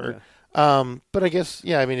spoiler alert. Okay. But I guess,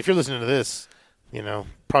 yeah, I mean, if you're listening to this,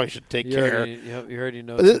 probably should take care. You already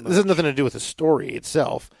know. This has nothing to do with the story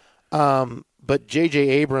itself. But J.J.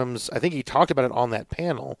 Abrams, I think he talked about it on that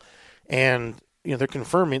panel, and they've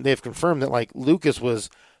confirmed that like Lucas was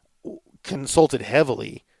consulted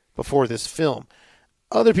heavily before this film.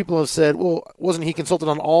 Other people have said, well, wasn't he consulted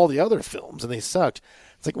on all the other films and they sucked?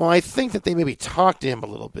 It's like, well, I think that they maybe talked to him a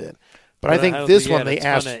little bit. But I think don't this he one had they a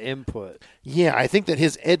ton asked. of input. Yeah, I think that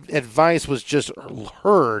his advice was just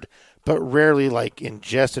heard, but rarely like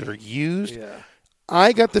ingested or used. Yeah.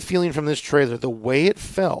 I got the feeling from this trailer, the way it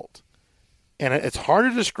felt, and it's hard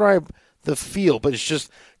to describe the feel, but it's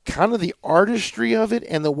just kind of the artistry of it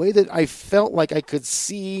and the way that I felt like I could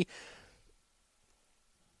see.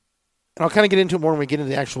 And I'll kind of get into it more when we get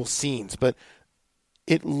into the actual scenes, but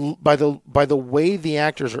it by the way the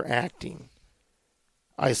actors are acting,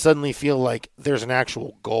 I suddenly feel like there's an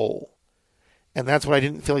actual goal. And that's what I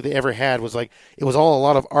didn't feel like they ever had, was like it was all a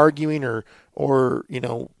lot of arguing or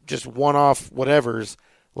just one-off whatevers,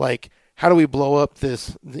 like how do we blow up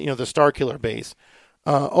this, the Star Killer base?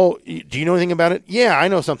 Do you know anything about it? Yeah, I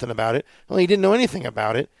know something about it. Well, he didn't know anything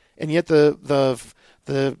about it, and yet the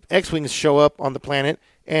X-Wings show up on the planet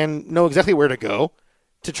and know exactly where to go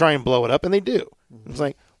to try and blow it up, and they do. Mm-hmm. It's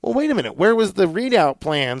like, well, wait a minute. Where was the readout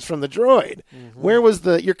plans from the droid? Mm-hmm. Where was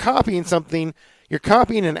you're copying something, you're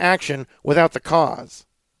copying an action without the cause.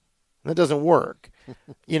 That doesn't work.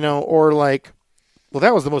 Or like, well,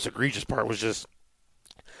 that was the most egregious part, was just,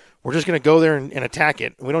 we're just going to go there and attack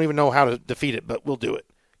it. We don't even know how to defeat it, but we'll do it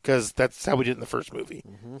because that's how we did it in the first movie.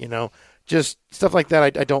 Mm-hmm. Just stuff like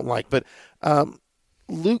that I don't like. But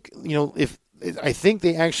Luke, if I think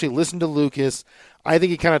they actually listened to Lucas, I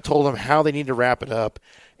think he kind of told them how they need to wrap it up.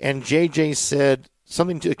 And JJ said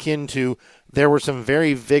something akin to, there were some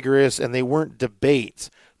very vigorous, and they weren't debates,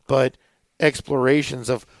 but explorations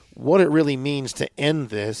of what it really means to end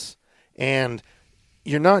this. And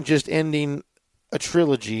you're not just ending a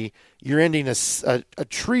trilogy, you're ending a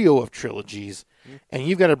trio of trilogies, and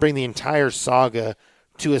you've got to bring the entire saga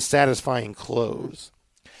to a satisfying close.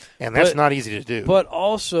 And that's not easy to do. But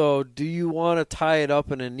also, do you want to tie it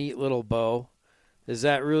up in a neat little bow? Is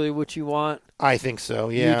that really what you want? I think so,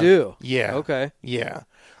 yeah. You do? Yeah. Okay. Yeah.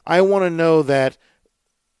 I want to know that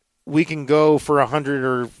we can go for 100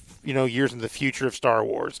 or years in the future of Star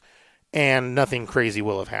Wars, and nothing crazy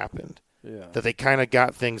will have happened. Yeah. That they kind of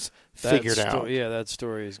got things figured out. Yeah, that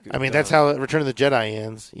story is good. I mean, that's how Return of the Jedi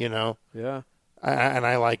ends, Yeah. And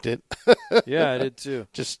I liked it. Yeah, I did too.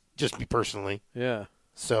 Just me personally. Yeah.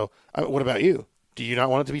 So, what about you? Do you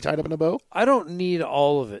not want it to be tied up in a bow? I don't need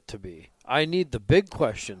all of it to be. I need the big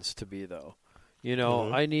questions to be, though.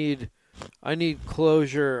 Mm-hmm. I need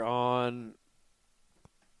closure on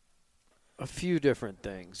a few different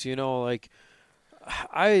things. Like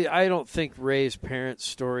I don't think Rey's parents'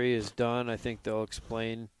 story is done. I think they'll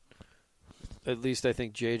explain. At least I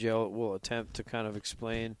think JJ will attempt to kind of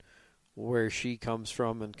explain where she comes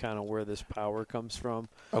from and kind of where this power comes from.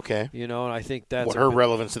 Okay. And I think that's what her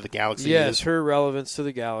relevance to the galaxy is. Yes, her relevance to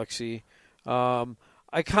the galaxy.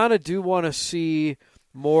 I kind of do want to see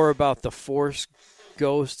more about the Force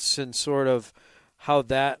ghosts and sort of how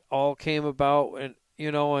that all came about. And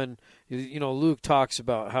Luke talks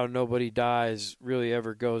about how nobody dies, really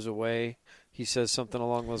ever goes away. He says something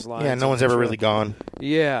along those lines. Yeah, no one's ever really gone.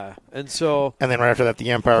 Yeah, and so... And then right after that,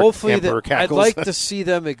 the Emperor cackles. I'd like to see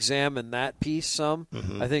them examine that piece some.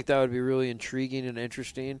 Mm-hmm. I think that would be really intriguing and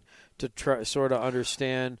interesting to try sort of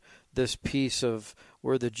understand this piece of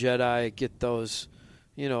where the Jedi get those,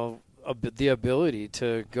 the ability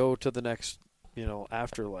to go to the next,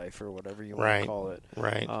 afterlife or whatever you want to call it.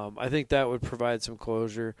 Right. I think that would provide some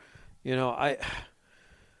closure. I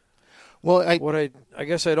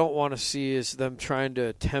guess I don't want to see is them trying to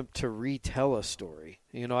attempt to retell a story.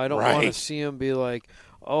 I don't want to see them be like,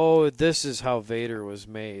 oh, this is how Vader was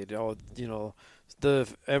made. Oh, the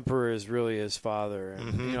Emperor is really his father.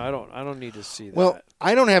 And, mm-hmm. I don't need to see that. Well,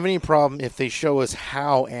 I don't have any problem if they show us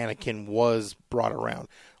how Anakin was brought around.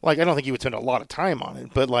 Like, I don't think you would spend a lot of time on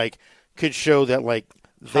it, but like, could show that like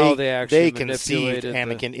they conceived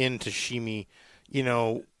Anakin into Shmi,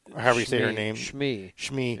 however you say her name.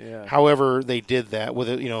 Shmi. Yeah. However they did that with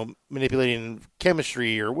manipulating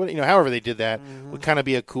chemistry or what, however they did that would kind of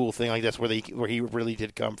be a cool thing. Like that's where he really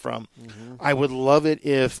did come from. Mm-hmm. I would love it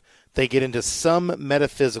if they get into some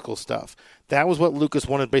metaphysical stuff. That was what Lucas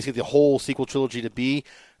wanted basically the whole sequel trilogy to be.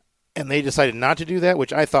 And they decided not to do that,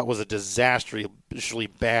 which I thought was a disastrously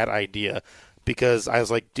bad idea because I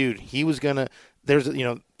was like, dude, he was going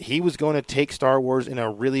to take Star Wars in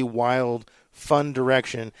a really wild, fun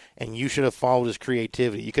direction, and you should have followed his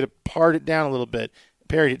creativity. You could have pared it down a little bit,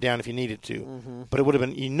 parried it down if you needed to, but it would have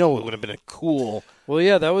been, it would have been a cool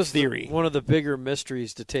that was theory. One of the bigger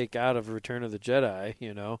mysteries to take out of Return of the Jedi,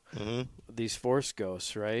 these Force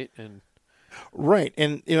ghosts, right? Right,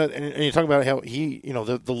 and and you talk about how he,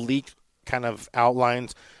 the leaked kind of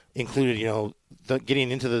outlines included, the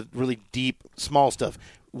getting into the really deep, small stuff.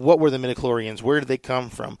 What were the midichlorians? Where did they come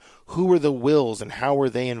from? Who were the Wills, and how were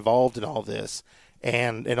they involved in all this?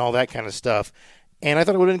 and all that kind of stuff. And I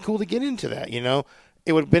thought it would have been cool to get into that,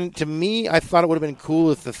 It would have been, to me, I thought it would have been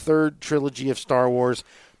cool if the third trilogy of Star Wars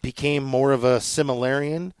became more of a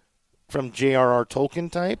Similarian from J.R.R.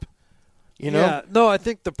 Tolkien type, Yeah, no, I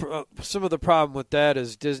think some of the problem with that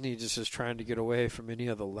is Disney just is trying to get away from any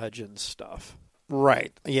of the Legends stuff.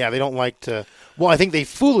 Right. Yeah, they don't like to. Well, I think they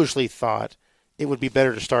foolishly thought it would be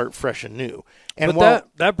better to start fresh and new. And but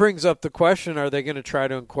that brings up the question: are they going to try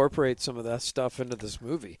to incorporate some of that stuff into this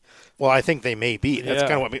movie? Well, I think they may be. That's Yeah.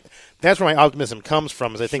 kind of that's where my optimism comes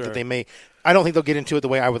from. Is I think that they may. I don't think they'll get into it the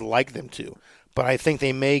way I would like them to, but I think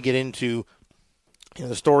they may get into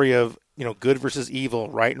the story of good versus evil,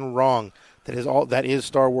 right and wrong. That is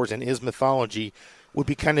Star Wars and is mythology. Would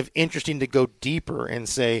be kind of interesting to go deeper and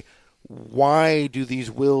say, why do these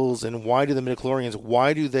Wills and why do the midichlorians?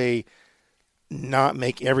 Why do they not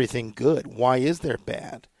make everything good? Why is there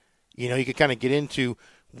bad? You could kind of get into,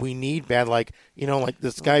 we need bad, like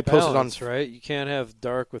this guy posted on, right? You can't have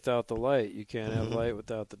dark without the light. You can't have light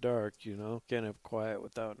without the dark. Can't have quiet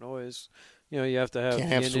without noise. You have to have can't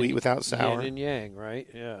have sweet without sour. Yin and yang, right?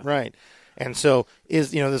 Yeah. Right. And so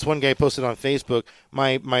this one guy posted on Facebook,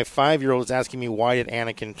 my 5-year-old is asking me, why did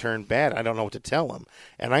Anakin turn bad? I don't know what to tell him.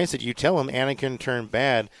 And I said, you tell him Anakin turned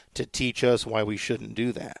bad to teach us why we shouldn't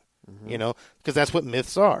do that. Because that's what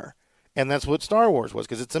myths are. And that's what Star Wars was,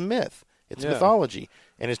 because it's a myth. It's mythology.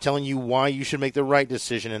 And it's telling you why you should make the right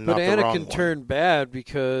decision and not the wrong one. But Anakin turned bad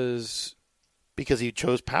because he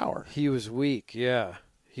chose power. He was weak, yeah.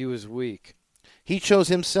 He was weak. He chose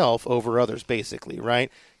himself over others, basically,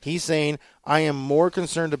 right? He's saying, I am more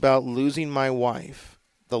concerned about losing my wife,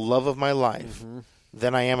 the love of my life,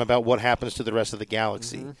 than I am about what happens to the rest of the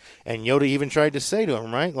galaxy. And Yoda even tried to say to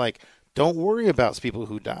him, right, like, don't worry about people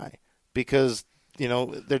who die, because,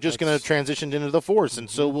 they're just going to transition into the Force, and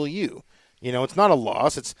so will you. It's not a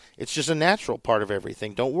loss. It's just a natural part of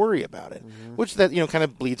everything. Don't worry about it. Which that kind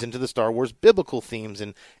of bleeds into the Star Wars biblical themes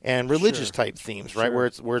and religious type themes, right? Where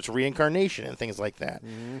it's reincarnation and things like that.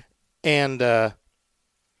 And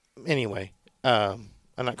anyway, I'm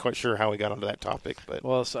not quite sure how we got onto that topic, but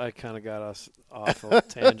so I kind of got us off a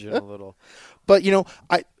tangent a little. But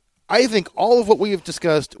I think all of what we have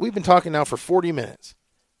discussed, we've been talking now for 40 minutes.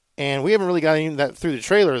 And we haven't really gotten that through the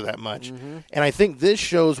trailer that much. And I think this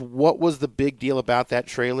shows what was the big deal about that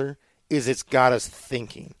trailer is it's got us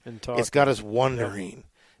thinking. It's got us wondering,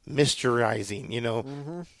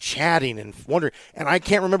 mysterizing, chatting and wondering. And I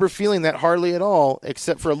can't remember feeling that hardly at all,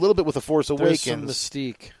 except for a little bit with The Force Awakens. There's some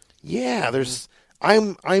mystique. Yeah,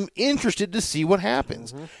 I'm interested to see what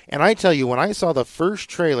happens. And I tell you, when I saw the first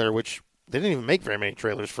trailer, which they didn't even make very many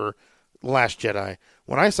trailers for Last Jedi,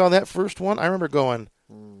 when I saw that first one, I remember going,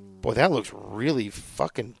 boy, that looks really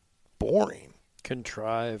fucking boring.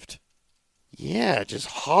 Contrived. Yeah, just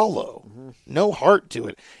hollow. No heart to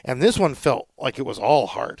it. And this one felt like it was all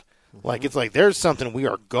heart. Like it's like there's something we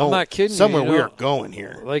are going. I'm not kidding somewhere you, we are going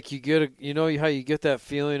here. Like you get how you get that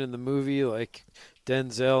feeling in the movie, like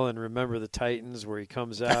Denzel and Remember the Titans, where he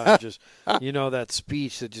comes out and just that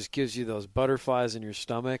speech that just gives you those butterflies in your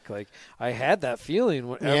stomach. Like I had that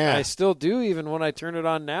feeling. I still do, even when I turn it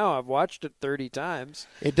on now. I've watched it 30 times.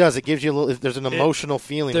 It does. It gives you a little. There's an emotional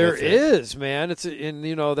feeling. There with it. is, man. It's in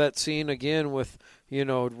that scene again with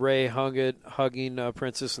Rey hugging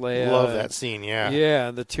Princess Leia. Love that scene. Yeah. Yeah,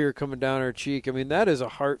 and the tear coming down her cheek. I mean, that is a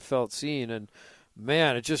heartfelt scene, and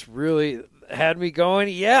man, it just really had me going.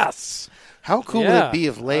 Yes. How cool would it be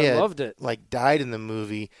if I Leia loved it. died in the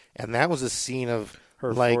movie, and that was a scene of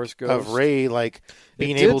her Force ghost. Of Rey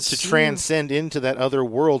being able to transcend into that other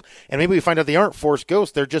world, and maybe we find out they aren't Force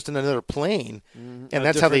ghosts; they're just in another plane, and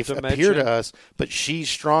that's how they appear to us. But she's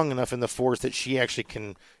strong enough in the Force that she actually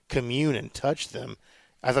can commune and touch them.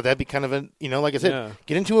 I thought that'd be kind of a, like I said,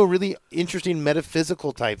 get into a really interesting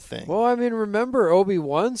metaphysical type thing. Well, I mean, remember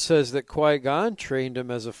Obi-Wan says that Qui-Gon trained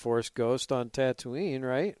him as a Force ghost on Tatooine,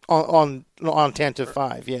 right? On Tantive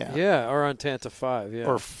 5, yeah. Yeah, or on Tantive 5, yeah.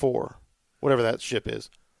 Or 4, whatever that ship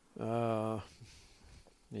is. Yeah.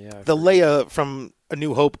 The Leia from A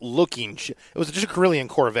New Hope looking ship. It was just a Corellian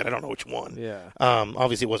Corvette. I don't know which one. Yeah.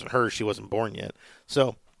 Obviously, it wasn't her. She wasn't born yet.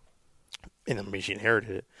 So, and then maybe she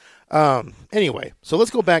inherited it. Anyway, so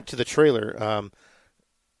let's go back to the trailer.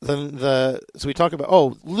 So we talk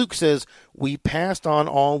about, Luke says, we passed on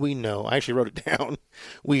all we know. I actually wrote it down.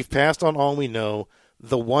 We've passed on all we know.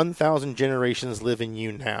 The 1,000 generations live in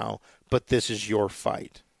you now, but this is your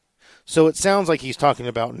fight. So it sounds like he's talking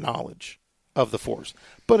about knowledge of the Force.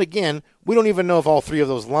 But again, we don't even know if all three of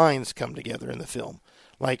those lines come together in the film.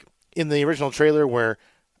 Like in the original trailer where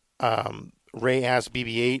Rey asks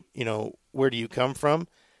BB-8, where do you come from?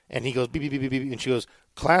 And he goes, beep, beep, beep, beep, and she goes,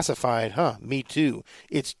 classified. Huh? Me too.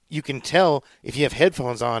 You can tell if you have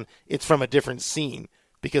headphones on, it's from a different scene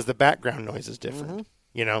because the background noise is different.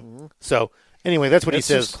 So anyway, that's what he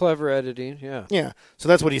says. Just clever editing. Yeah. Yeah. So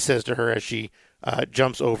that's what he says to her as she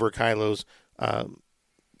jumps over Kylo's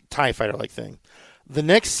TIE fighter-like thing. The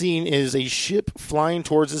next scene is a ship flying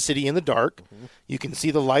towards the city in the dark. You can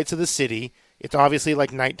see the lights of the city. It's obviously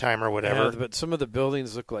like nighttime or whatever. Yeah, but some of the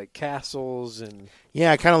buildings look like castles and.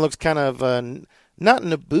 Yeah, it kind of looks kind of not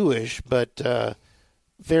Naboo-ish, but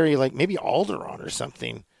very like maybe Alderaan or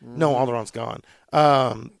something. No, Alderaan's gone.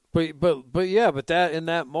 But that in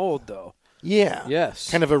that mold though. Yeah. Yes.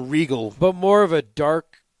 Kind of a regal. But more of a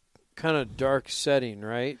dark setting,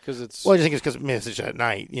 right? Because it's. Well, I just think it's because it's at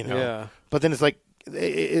night, Yeah. But then it's like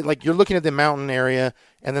you're looking at the mountain area,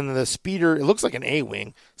 and then the speeder. It looks like an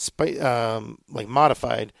A-wing, like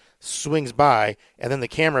modified, swings by, and then the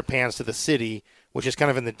camera pans to the city, which is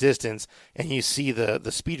kind of in the distance, and you see the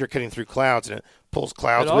speeder cutting through clouds, and it pulls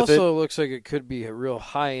clouds with it. It also looks like it could be a real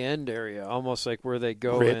high-end area, almost like where they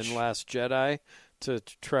go in Last Jedi to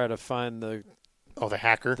try to find the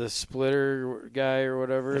hacker, the splitter guy or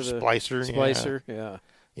whatever, the splicer. Yeah.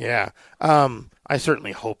 Yeah. I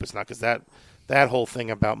certainly hope it's not, because that whole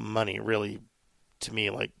thing about money really, to me,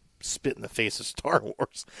 like spit in the face of Star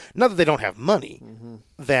Wars. Not that they don't have money,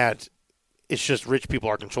 that it's just rich people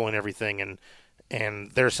are controlling everything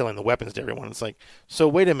and they're selling the weapons to everyone. It's like, so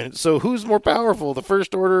wait a minute. So who's more powerful, the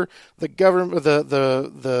First Order, the government,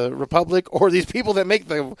 the Republic, or these people that make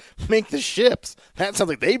the ships? That sounds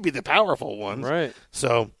like they'd be the powerful ones, right?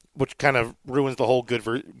 So, which kind of ruins the whole good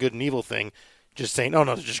and evil thing. Just saying, oh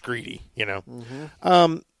no, they're just greedy,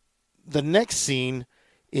 The next scene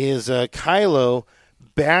is Kylo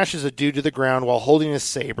bashes a dude to the ground while holding his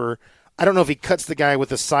saber. I don't know if he cuts the guy with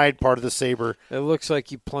the side part of the saber. It looks like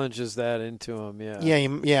he plunges that into him, yeah.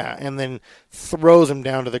 Yeah, and then throws him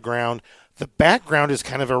down to the ground. The background is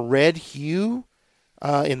kind of a red hue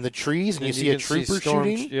in the trees, and you see a trooper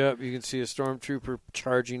shooting. Yep, you can see a stormtrooper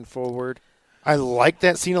charging forward. I liked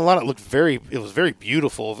that scene a lot. It was very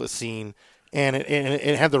beautiful of a scene, and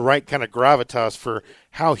it had the right kind of gravitas for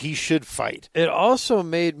how he should fight. It also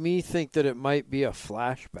made me think that it might be a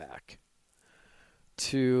flashback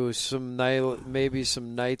to maybe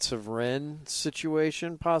some Knights of Ren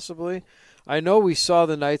situation, possibly. I know we saw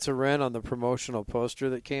the Knights of Ren on the promotional poster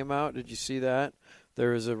that came out. Did you see that?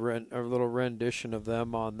 There was a little rendition of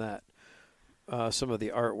them on that. Some of the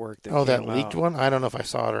artwork that came that out. leaked one? I don't know if I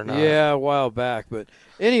saw it or not. Yeah, a while back. But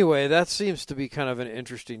anyway, that seems to be kind of an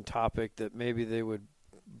interesting topic that maybe they would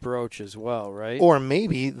broach as well, right? Or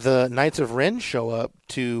maybe the Knights of Ren show up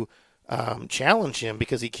to challenge him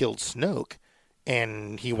because he killed Snoke,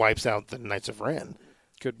 and he wipes out the Knights of Ren.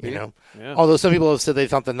 Could be. Yeah. Although some people have said they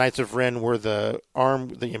thought the Knights of Ren were the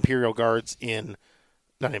Imperial Guards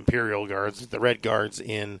not Imperial Guards, the Red Guards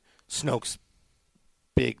in Snoke's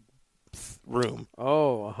big room.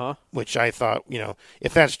 Oh, Which I thought,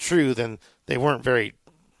 if that's true, then they weren't very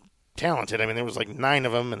talented. I mean, there was like 9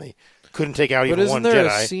 of them, and they couldn't take out even one Jedi. But isn't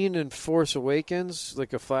there a scene in Force Awakens,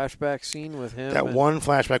 like a flashback scene with him? One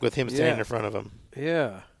flashback with him standing in front of him.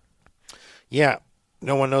 Yeah. Yeah.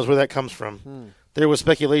 No one knows where that comes from. There was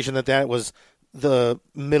speculation that was the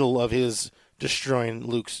middle of his destroying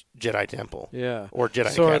Luke's Jedi Temple. Yeah. Or Jedi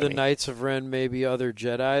So Academy. are the Knights of Ren maybe other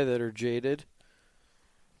Jedi that are jaded?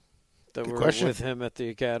 That Good were question. with him at the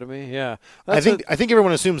Academy? Yeah. I think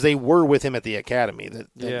everyone assumes they were with him at the Academy.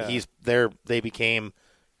 That he's there. They became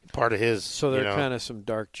part of his. So they're kind of some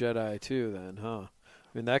dark Jedi too, then, huh? I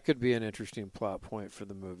mean, that could be an interesting plot point for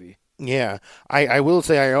the movie. Yeah, I will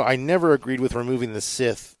say I never agreed with removing the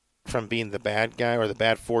Sith from being the bad guy or the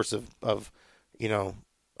bad force of the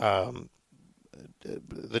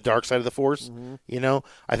dark side of the Force.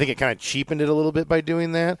 I think it kind of cheapened it a little bit by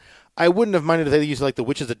doing that. I wouldn't have minded if they used like the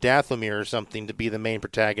Witches of Dathomir or something to be the main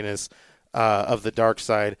protagonists of the dark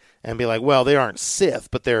side, and be like, well, they aren't Sith,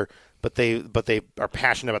 but they are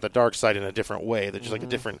passionate about the dark side in a different way. They're just like a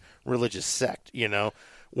different religious sect,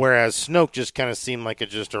 Whereas Snoke just kind of seemed like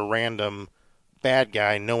just a random bad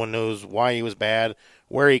guy. No one knows why he was bad,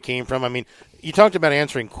 where he came from. I mean, you talked about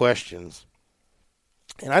answering questions,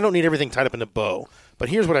 and I don't need everything tied up in a bow, but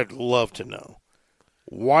here's what I'd love to know.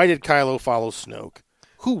 Why did Kylo follow Snoke?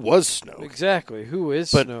 Who was Snoke? Exactly. Who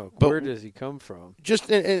is Snoke? Where does he come from?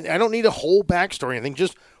 And I don't need a whole backstory or anything.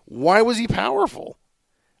 Just why was he powerful?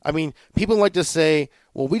 I mean, people like to say,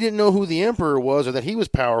 well, we didn't know who the Emperor was or that he was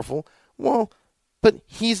powerful. Well, but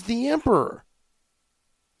he's the Emperor.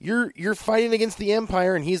 You're fighting against the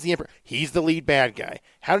Empire, and he's the Emperor. He's the lead bad guy.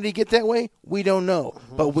 How did he get that way? We don't know.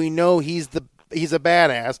 But we know he's a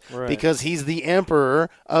badass because he's the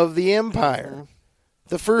Emperor of the Empire.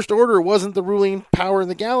 the First Order wasn't the ruling power in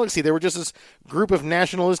the galaxy. They were just this group of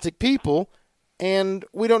nationalistic people, and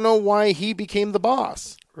we don't know why he became the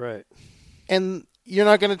boss. Right. And you're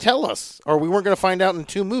not going to tell us, or we weren't going to find out in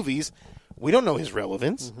 2 movies. We don't know his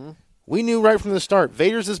relevance. Mm-hmm. We knew right from the start,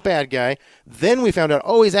 Vader's this bad guy. Then we found out,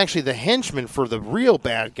 he's actually the henchman for the real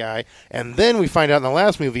bad guy. And then we find out in the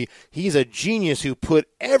last movie, he's a genius who put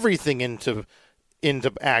everything into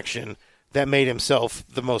action that made himself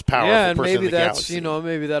the most powerful and person maybe in the that's galaxy.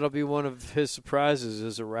 maybe that'll be one of his surprises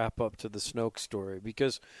as a wrap up to the Snoke story,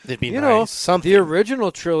 because It'd be you nice. know Something. the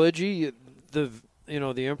original trilogy, the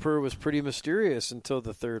Emperor was pretty mysterious until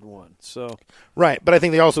the third one. So Right, but I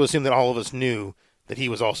think they also assumed that all of us knew that he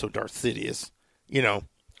was also Darth Sidious,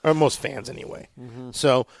 or most fans anyway. Mm-hmm.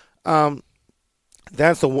 So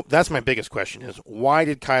that's my biggest question is, why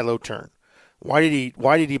did Kylo turn? Why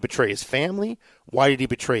did he betray his family? Why did he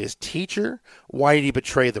betray his teacher? Why did he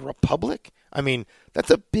betray the Republic? I mean,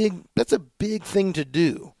 that's a big thing to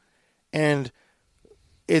do. And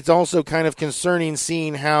it's also kind of concerning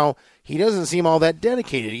seeing how he doesn't seem all that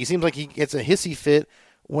dedicated. He seems like he gets a hissy fit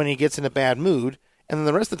when he gets in a bad mood, and then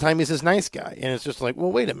the rest of the time he's this nice guy. And it's just like,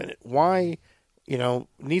 well, wait a minute. Why,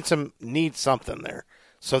 need something there.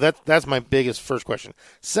 So that's my biggest first question.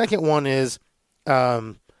 Second one is,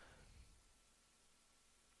 that's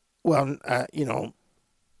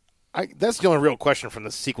the only real question from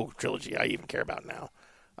the sequel trilogy I even care about now.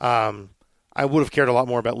 I would have cared a lot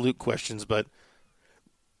more about Luke questions, but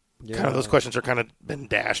kind of those questions are kind of been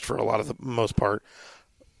dashed for a lot of the most part.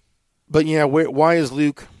 But yeah, why is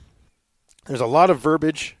Luke? There's a lot of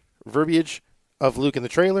verbiage of Luke in the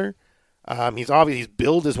trailer. He's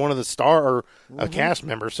billed as one of the star or a cast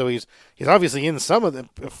member, so he's obviously in a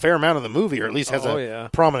fair amount of the movie, or at least has a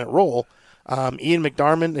prominent role. Ian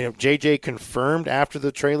McDiarmid, JJ confirmed after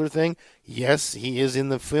the trailer thing, yes, he is in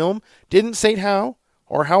the film. Didn't say how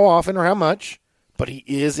or how often or how much, but he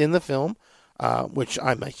is in the film, which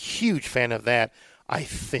I'm a huge fan of that, I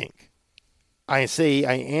think. I say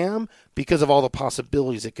I am because of all the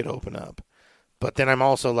possibilities it could open up. But then I'm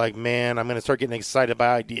also like, man, I'm going to start getting excited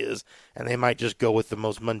by ideas, and they might just go with the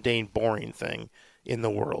most mundane, boring thing in the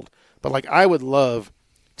world. But, I would love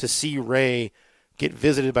to see Rey get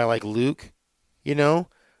visited by, Luke,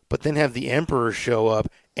 but then have the Emperor show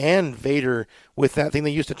up and Vader with that thing they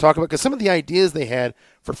used to talk about. Because some of the ideas they had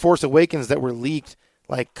for Force Awakens that were leaked,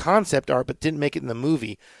 concept art, but didn't make it in the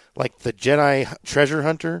movie, like the Jedi treasure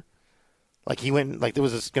hunter. He went, there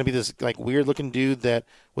was going to be this, weird-looking dude that,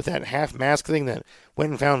 with that half-mask thing that went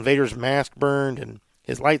and found Vader's mask burned and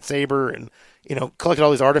his lightsaber and, collected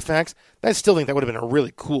all these artifacts. I still think that would have been a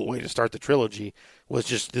really cool way to start the trilogy, was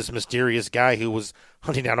just this mysterious guy who was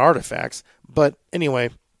hunting down artifacts. But anyway,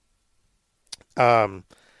 I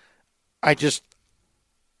just,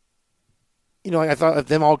 I thought of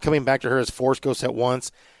them all coming back to her as Force Ghosts at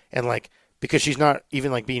once, and, because she's not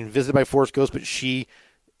even, being visited by Force Ghosts, but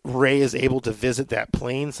Rey is able to visit that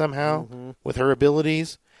plane somehow with her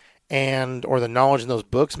abilities or the knowledge in those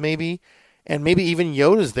books maybe. And maybe even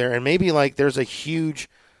Yoda's there, and maybe there's a huge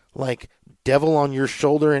devil on your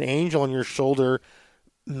shoulder and angel on your shoulder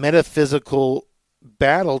metaphysical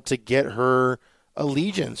battle to get her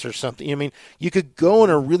allegiance or something. I mean, you could go in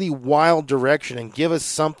a really wild direction and give us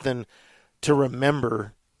something to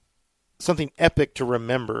remember, something epic to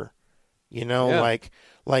remember,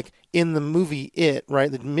 like in the movie It,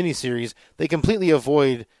 right, the miniseries, they completely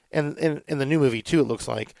avoid, and in the new movie too, it looks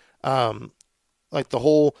like the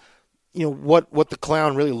whole, what the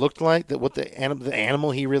clown really looked like, that what the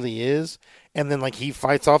animal he really is, and then he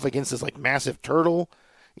fights off against this massive turtle,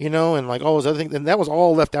 and all those other things, and that was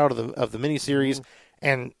all left out of the miniseries,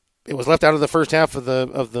 and it was left out of the first half of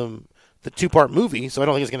the 2-part movie, so I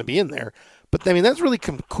don't think it's going to be in there. But I mean, that's really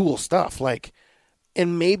cool stuff,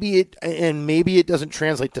 And maybe it doesn't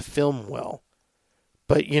translate to film well.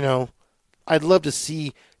 But, I'd love to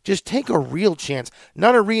see, just take a real chance.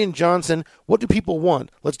 Not a Rian Johnson, what do people want?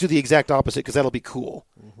 Let's do the exact opposite because that'll be cool.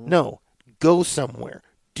 No, go somewhere.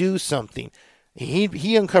 Do something.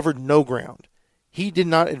 He uncovered no ground. He did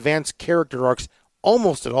not advance character arcs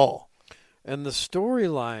almost at all. And the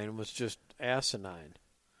storyline was just asinine.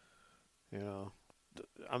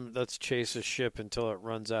 Let's chase a ship until it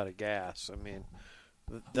runs out of gas. I mean...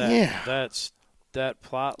 That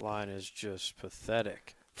plot line is just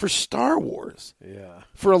pathetic. For Star Wars. Yeah.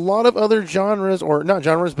 For a lot of other genres, or not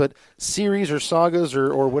genres, but series or sagas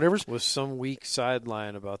or whatever. With some weak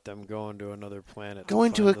sideline about them going to another planet.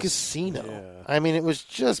 Going to a casino. Yeah. I mean, it was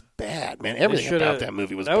just bad, man. Everything about that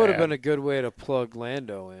movie was bad. That would have been a good way to plug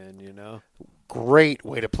Lando in, Great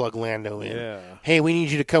way to plug Lando in. Yeah. Hey, we need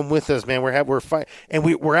you to come with us, man. We're fighting, and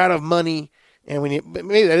we're out of money. And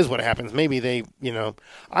maybe that is what happens. Maybe they,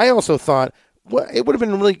 I also thought it would have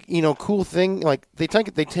been a really, cool thing. Like they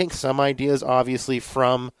take some ideas, obviously,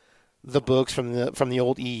 from the books from the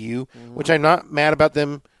old EU, which I'm not mad about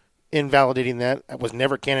them invalidating that. It was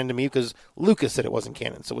never canon to me because Lucas said it wasn't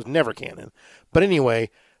canon, so it was never canon. But anyway,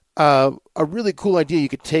 a really cool idea you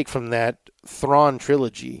could take from that Thrawn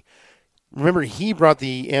trilogy. Remember, he brought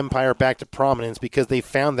the Empire back to prominence because they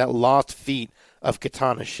found that lost fleet of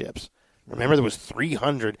Katana ships. Remember, there was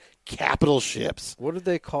 300 capital ships. What did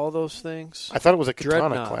they call those things? I thought it was a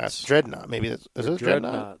Katana class. Dreadnought, maybe. Is those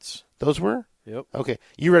Dreadnoughts? Those were? Yep. Okay.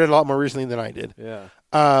 You read it a lot more recently than I did. Yeah.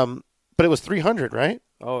 But it was 300, right?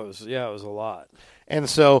 Oh, it was a lot. And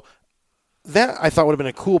so that I thought would have been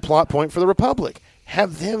a cool plot point for the Republic.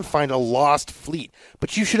 Have them find a lost fleet.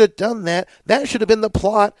 But you should have done that. That should have been the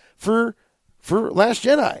plot for Last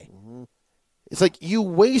Jedi. Mm-hmm. It's like you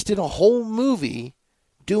wasted a whole movie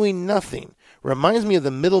doing nothing. Reminds me of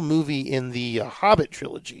the middle movie in the Hobbit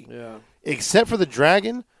trilogy. Yeah. Except for the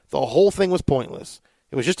dragon, the whole thing was pointless.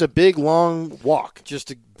 It was just a big, long walk.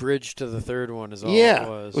 Just a bridge to the third one is all it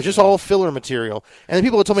was. It was just all filler material. And then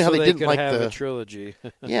people told me how they didn't like the trilogy.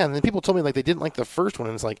 Yeah, and then people told me like they didn't like the first one.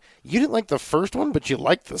 And it's like, you didn't like the first one, but you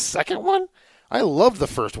liked the second one? I loved the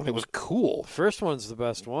first one. It was cool. First one's the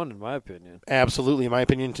best one, in my opinion. Absolutely, in my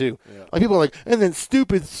opinion, too. Yeah. Like people are like, and then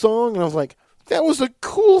stupid song. And I was like, that was a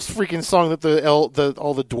cool freaking song that all the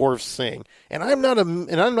dwarves sing. And I'm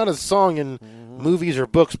not a song in movies or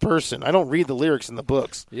books person. I don't read the lyrics in the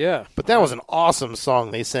books. Yeah. But that was an awesome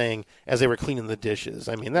song they sang as they were cleaning the dishes.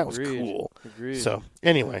 I mean, that was cool. Agreed. So,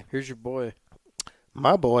 anyway. Here's your boy.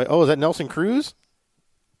 My boy. Oh, is that Nelson Cruz?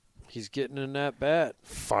 He's getting in that bat.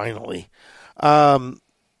 Finally. Yeah,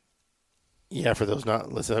 for those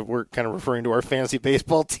not listening, we're kind of referring to our fantasy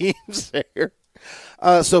baseball teams there.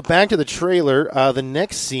 So back to the trailer. The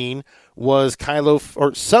next scene was Kylo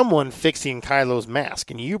or someone fixing Kylo's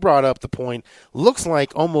mask, and you brought up the point. Looks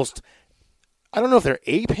like almost, I don't know if they're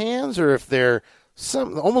ape hands or if they're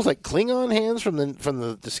some almost like Klingon hands from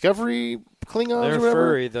the Discovery Klingons. They're or whatever.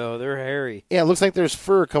 furry though. They're hairy. Yeah, it looks like there's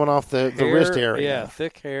fur coming off the wrist area. Yeah,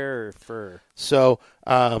 thick hair or fur. So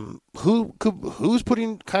who's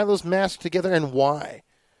putting Kylo's mask together and why?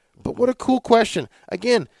 But what a cool question.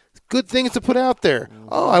 Again, good things to put out there.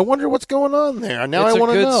 Oh, I wonder what's going on there. Now I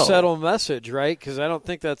want to know. It's a good, subtle message, right? Because I don't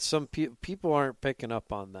think that's some people aren't picking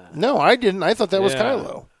up on that. No, I didn't. I thought that was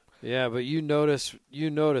Kylo. Yeah, but you notice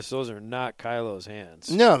those are not Kylo's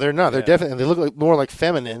hands. No, they're not. They're definitely, they look more like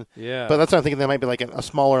feminine. Yeah. But that's why I'm thinking they might be like a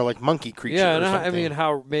smaller like monkey creature. Yeah, and I mean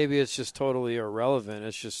how maybe it's just totally irrelevant.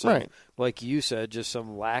 It's just some, like you said, just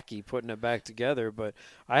some lackey putting it back together. But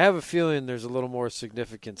I have a feeling there's a little more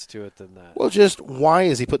significance to it than that. Well, just why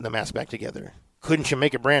is he putting the mask back together? Couldn't you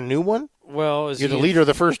make a brand new one? Well, you're the leader of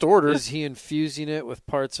the First Order. Is he infusing it with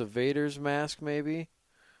parts of Vader's mask? Maybe.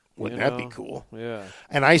 Wouldn't that be cool? Yeah.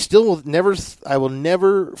 And I will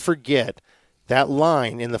never forget that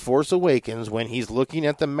line in The Force Awakens when he's looking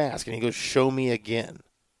at the mask and he goes, "Show me again."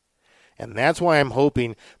 And that's why I'm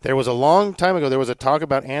hoping. There was a long time ago, there was a talk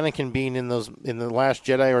about Anakin being in The Last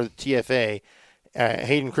Jedi or the TFA,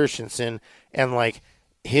 Hayden Christensen, and like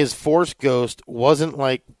his Force ghost wasn't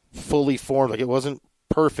like fully formed, like it wasn't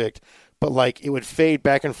perfect, but like it would fade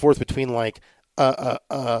back and forth between like a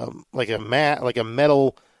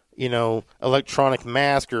metal, electronic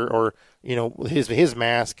mask or his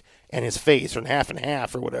mask and his face, or half and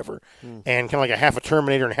half or whatever, and kind of like a half a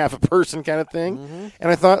Terminator and half a person kind of thing. Mm-hmm.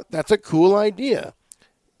 And I thought that's a cool idea.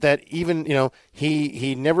 That even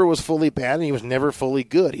he never was fully bad and he was never fully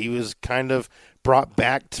good. He was kind of brought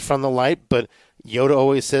back from the light, but Yoda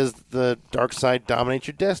always says the dark side dominates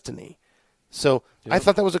your destiny. So I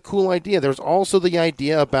thought that was a cool idea. There was also the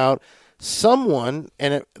idea about someone,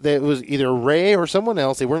 and it was either Rey or someone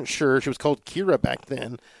else. They weren't sure. She was called Kira back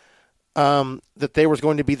then. That there was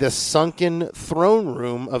going to be the sunken throne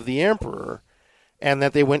room of the Emperor, and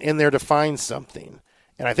that they went in there to find something.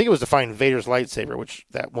 And I think it was to find Vader's lightsaber, which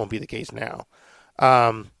that won't be the case now.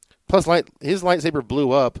 Plus, his lightsaber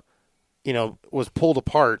blew up, was pulled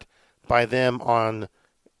apart by them on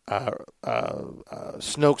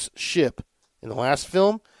Snoke's ship in the last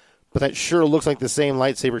film. But that sure looks like the same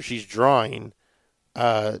lightsaber she's drawing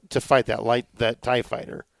to fight that TIE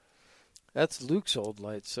fighter. That's Luke's old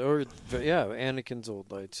lightsaber. Yeah, Anakin's old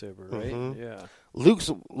lightsaber, right? Mm-hmm. Yeah.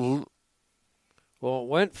 Well, it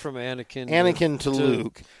went from Anakin to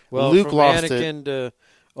Luke. Well, Luke from lost Anakin to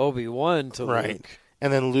Obi-Wan to Luke.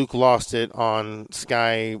 And then Luke lost it on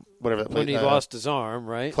Sky, whatever that place. When he lost his arm,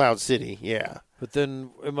 right? Cloud City, yeah. But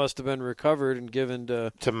then it must have been recovered and given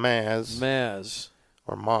to Maz. Maz.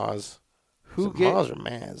 Or Maz. Who Is it Maz or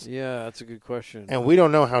Maz? Yeah, that's a good question. And we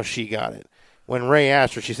don't know how she got it. When Ray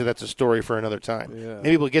asked her, she said that's a story for another time. Yeah.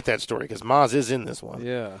 Maybe we'll get that story because Maz is in this one.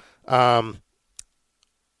 Yeah. But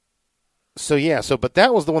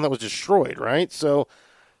that was the one that was destroyed, right? So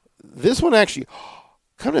this one actually,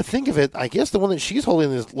 come to think of it, I guess the one that she's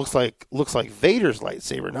holding looks like Vader's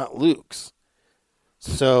lightsaber, not Luke's.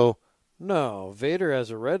 So No, Vader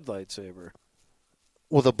has a red lightsaber.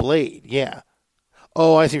 well, the blade, yeah.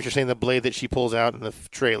 Oh, I see what you're saying. The blade that she pulls out in the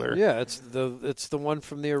trailer. Yeah, it's the one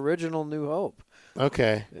from the original New Hope.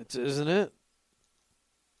 Okay, Isn't it?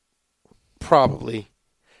 probably.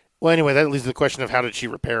 Well, anyway, that leads to the question of how did she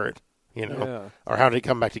repair it, Yeah. or how did it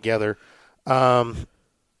come back together? And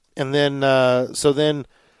then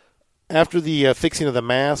after the fixing of the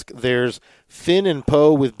mask, there's Finn and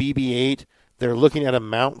Poe with BB-8. They're looking at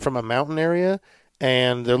from a mountain area,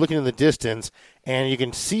 and they're looking in the distance, and you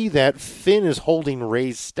can see that Finn is holding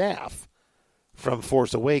Rey's staff from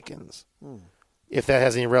Force Awakens. If that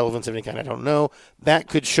has any relevance of any kind, I don't know. That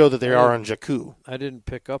could show that they are on Jakku. I didn't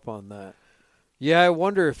pick up on that. Yeah, I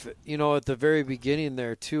wonder if, at the very beginning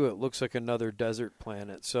there, too, it looks like another desert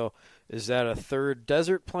planet. So is that a third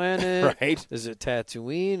desert planet? Right. Is it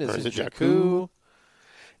Tatooine? Or is it Jakku? Jakku?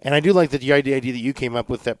 And I do like the idea that you came up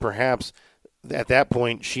with that perhaps at that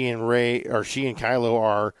point she and Kylo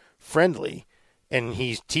are friendly, and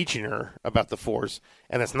he's teaching her about the Force,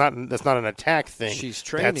 and that's not an attack thing. She's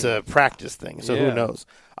training. That's a practice thing. So Yeah. who knows?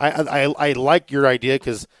 I like your idea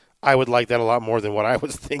because I would like that a lot more than what I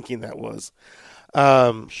was thinking that was.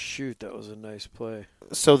 Shoot, that was a nice play.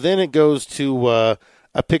 So then it goes to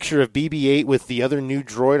a picture of BB-8 with the other new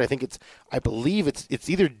droid. I believe it's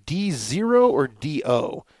either D0 or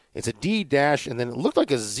DO. It's a D dash, and then it looked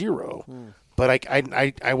like a 0. But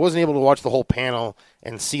I wasn't able to watch the whole panel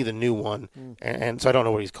and see the new one, and so I don't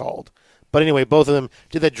know what he's called. But anyway, both of them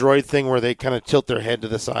did that droid thing where they kind of tilt their head to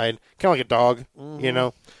the side, kind of like a dog,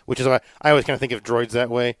 which is why I always kind of think of droids that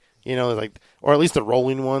way, or at least the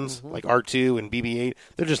rolling ones, like R2 and BB-8.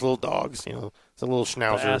 They're just little dogs, it's a little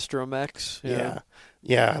schnauzer. The Astromechs.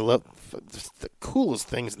 Yeah, I love the coolest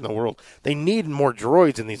things in the world. They need more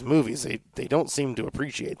droids in these movies. They don't seem to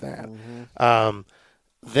appreciate that.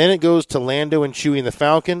 Then it goes to Lando and Chewie and the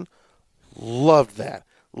Falcon. Loved that.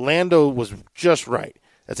 Lando was just right.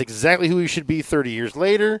 That's exactly who he should be 30 years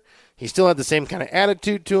later. He still had the same kind of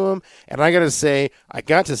attitude to him. And I got to say, I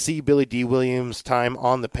got to see Billy D. Williams' time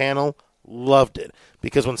on the panel. Loved it.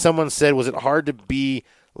 Because when someone said, was it hard to be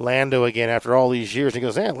Lando again after all these years? He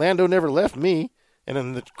goes, Lando never left me. And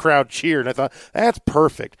then the crowd cheered. And I thought, that's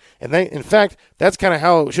perfect. And in fact, that's kind of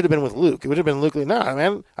how it should have been with Luke. It would have been Luke, nah,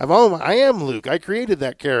 man, I am Luke. I created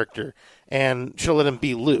that character. And should have let him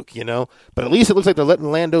be Luke, But at least it looks like they're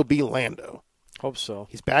letting Lando be Lando. Hope so.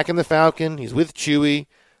 He's back in the Falcon. He's with Chewie.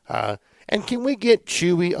 And can we get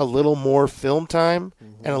Chewie a little more film time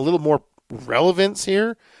and a little more relevance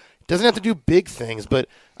here? Doesn't have to do big things, but,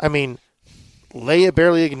 I mean, Leia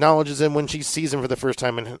barely acknowledges him when she sees him for the first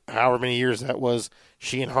time in however many years that was.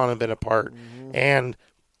 She and Han have been apart. And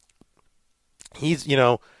he's,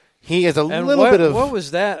 he has a little bit of... What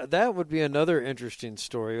was that? That would be another interesting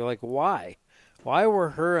story. Like, why? Why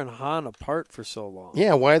were her and Han apart for so long?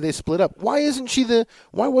 Yeah, why are they split up? Why wasn't she the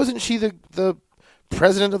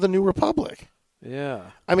president of the New Republic? Yeah.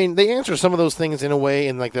 I mean, they answer some of those things in a way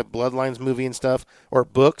in like the Bloodlines movie and stuff, or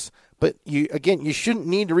books, but you shouldn't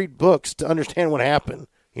need to read books to understand what happened,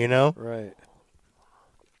 Right.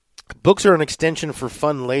 Books are an extension for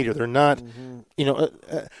fun later. They're not,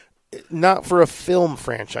 not for a film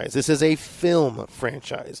franchise. This is a film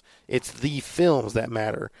franchise. It's the films that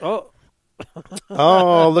matter. Oh.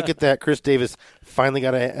 Oh, look at that. Chris Davis finally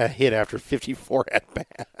got a hit after 54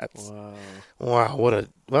 at-bats. Wow,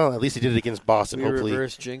 well, at least he did it against Boston. We hopefully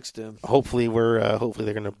reverse jinxed him. Hopefully hopefully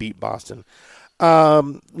they're going to beat Boston.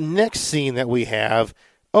 Next scene that we have.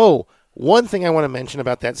 Oh, one thing I want to mention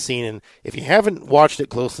about that scene, and if you haven't watched it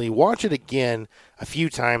closely, watch it again a few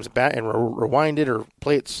times back and rewind it or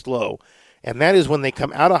play it slow. And that is when they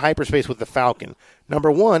come out of hyperspace with the Falcon. Number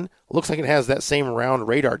one, looks like it has that same round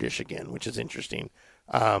radar dish again, which is interesting.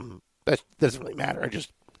 That doesn't really matter. I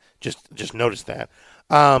just noticed that.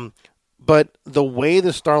 But the way the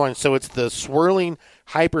Starline, so it's the swirling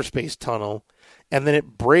hyperspace tunnel, and then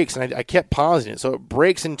it breaks, and I kept pausing it. So it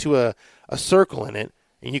breaks into a circle in it,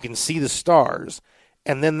 and you can see the stars.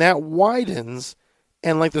 And then that widens,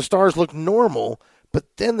 and like the stars look normal, but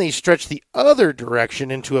then they stretch the other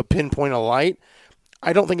direction into a pinpoint of light.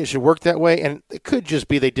 I don't think it should work that way, and it could just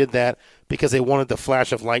be they did that because they wanted the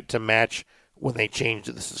flash of light to match when they changed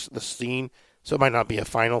the scene, so it might not be a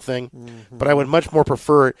final thing. But I would much more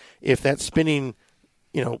prefer it if that spinning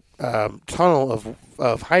tunnel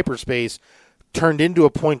of hyperspace turned into a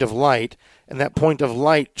point of light, and that point of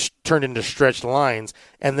light turned into stretched lines,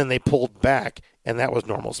 and then they pulled back, and that was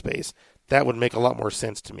normal space. That would make a lot more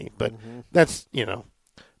sense to me, but that's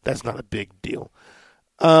not a big deal.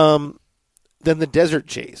 Then the desert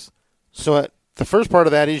chase. So the first part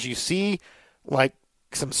of that is you see like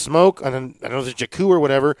some smoke, and I don't know if it's Jakku or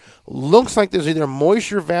whatever. Looks like there's either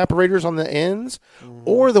moisture evaporators on the ends,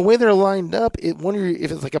 or the way they're lined up, wonder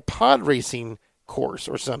if it's like a pod racing course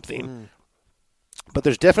or something. But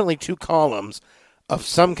there's definitely two columns of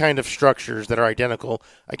some kind of structures that are identical.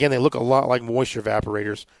 Again, they look a lot like moisture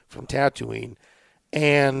evaporators from Tatooine.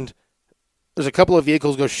 And there's a couple of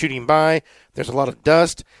vehicles go shooting by. There's a lot of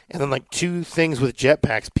dust. And then like two things with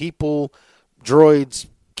jetpacks. People, droids,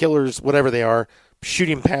 killers, whatever they are,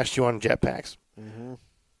 shooting past you on jetpacks.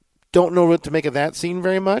 Don't know what to make of that scene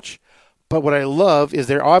very much. But what I love is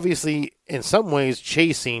they're obviously, in some ways,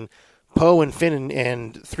 chasing Poe and Finn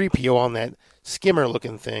and 3PO on that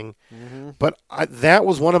skimmer-looking thing. But that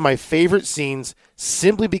was one of my favorite scenes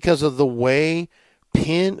simply because of the way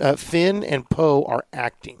Finn and Poe are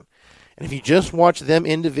acting. And if you just watch them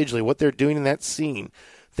individually, what they're doing in that scene,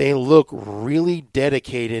 they look really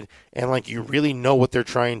dedicated and like you really know what they're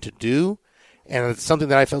trying to do. And it's something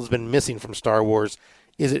that I felt has been missing from Star Wars.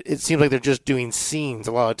 Is it seems like they're just doing scenes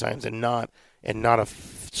a lot of times and not a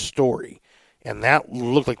story. And that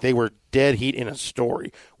looked like they were dead heat in a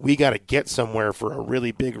story. We got to get somewhere for a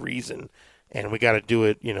really big reason, and we got to do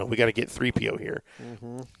it. We got to get 3PO here.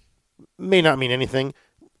 May not mean anything.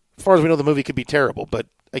 As far as we know, the movie could be terrible. But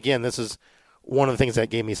again, this is one of the things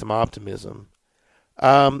that gave me some optimism.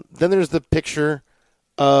 Then there's the picture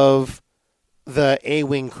of the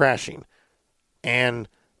A-wing crashing,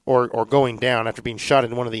 or going down after being shot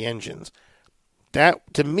in one of the engines.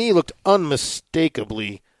 That to me looked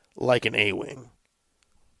unmistakably like an A-wing.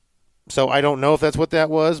 So I don't know if that's what that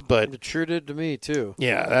was, but it sure did to me too.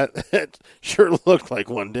 Yeah, that sure looked like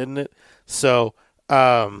one, didn't it? So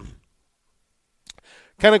kind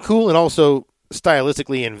of cool, and also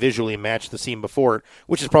stylistically and visually matched the scene before it,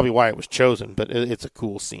 which is probably why it was chosen, but it's a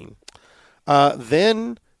cool scene.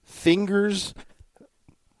 Then Fingers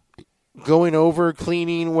going over,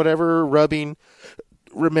 cleaning, whatever, rubbing,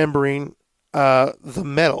 remembering the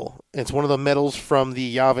medal. It's one of the medals from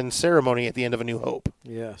the Yavin ceremony at the end of A New Hope.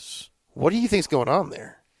 Yes. What do you think's going on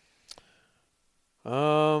there?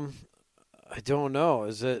 I don't know.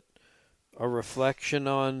 Is it a reflection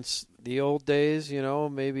on the old days,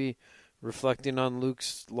 maybe reflecting on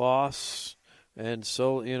Luke's loss and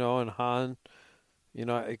and Han,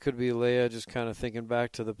 it could be Leia just kind of thinking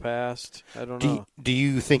back to the past. I don't know. Do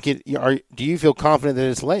you think do you feel confident that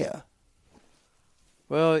it's Leia?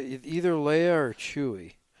 Well, either Leia or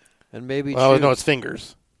Chewie. And maybe Oh, Chewie. no, it's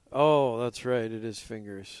Fingers. Oh, that's right. It is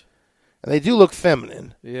Fingers. And they do look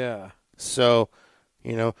feminine. Yeah. So,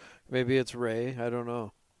 maybe it's Rey. I don't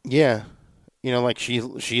know. Yeah. Like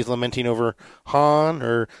she's lamenting over Han,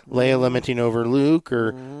 or Leia lamenting over Luke,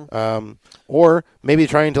 or maybe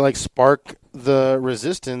trying to like spark the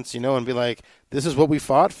resistance, and be like, this is what we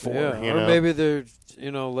fought for. Yeah. Or maybe they're,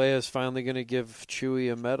 Leia's finally going to give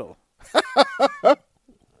Chewie a medal.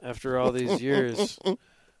 After all these years.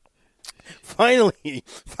 Finally,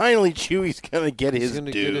 Chewie's going to get his due. He's going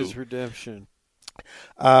to get his redemption.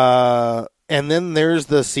 And then there's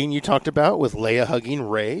the scene you talked about with Leia hugging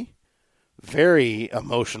Rey. Very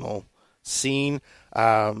emotional scene.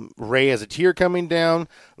 Rey has a tear coming down.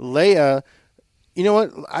 Leia, you know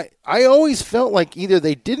what? I always felt like either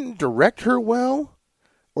they didn't direct her well,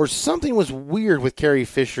 or something was weird with Carrie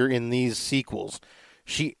Fisher in these sequels.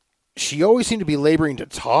 She always seemed to be laboring to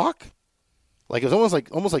talk. Like it was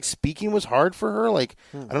almost like speaking was hard for her. Like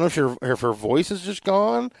I don't know if her voice is just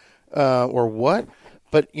gone or what.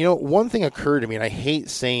 But one thing occurred to me, and I hate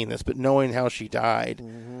saying this, but knowing how she died,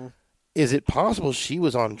 is it possible she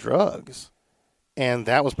was on drugs, and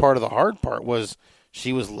that was part of the hard part, was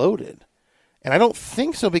she was loaded? And I don't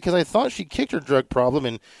think so, because I thought she kicked her drug problem,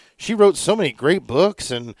 and she wrote so many great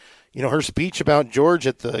books, and her speech about George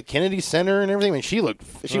at the Kennedy Center and everything. I mean, she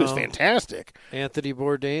was fantastic. Anthony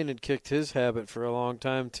Bourdain had kicked his habit for a long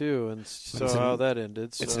time too, and how that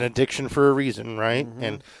ended. So. It's an addiction for a reason, right?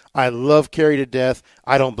 And I love Carrie to death.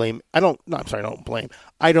 I don't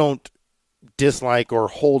dislike or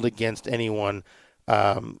hold against anyone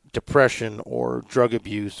depression or drug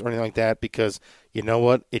abuse or anything like that, because you know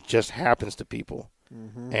what? It just happens to people.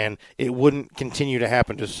 And it wouldn't continue to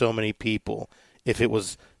happen to so many people if it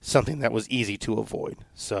was something that was easy to avoid.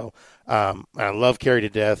 So I love Carrie to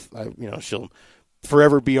death. She'll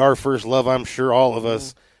forever be our first love. I'm sure all of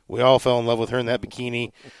us We all fell in love with her in that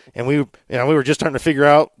bikini, and we were just starting to figure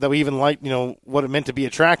out that we even liked, what it meant to be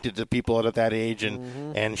attracted to people at that age,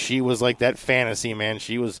 and she was like that fantasy, man.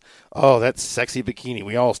 She was, that sexy bikini.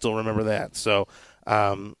 We all still remember that. So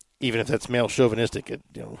even if that's male chauvinistic,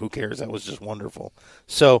 who cares? That was just wonderful.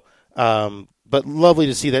 So, but lovely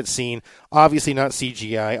to see that scene. Obviously not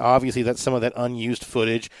CGI. Obviously that's some of that unused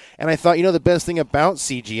footage. And I thought, the best thing about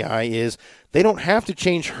CGI is they don't have to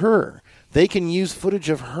change her. They can use footage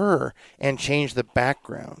of her and change the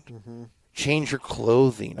background, change her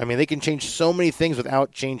clothing. I mean, they can change so many things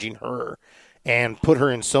without changing her and put her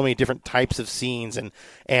in so many different types of scenes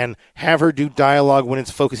and have her do dialogue when it's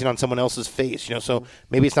focusing on someone else's face. So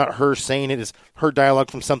maybe it's not her saying it, it's her dialogue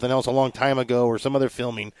from something else a long time ago or some other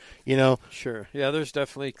filming, Sure. Yeah, there's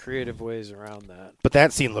definitely creative ways around that. But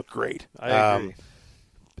that scene looked great. I agree.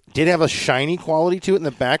 Did have a shiny quality to it in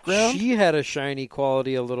the background. She had a shiny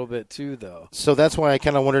quality a little bit too, though. So that's why I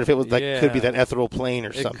kind of wondered if it was could be that ethereal plane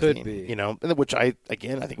or something. It could be. Which I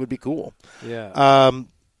think would be cool. Yeah.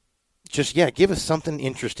 Give us something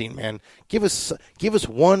interesting, man. Give us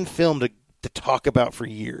one film to talk about for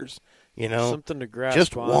years. Something to grasp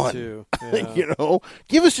just onto. One. Yeah.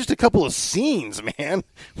 Give us just a couple of scenes, man.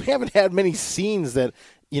 We haven't had many scenes that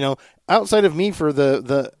outside of me for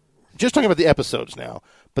the just talking about the episodes now.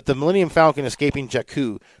 But the Millennium Falcon escaping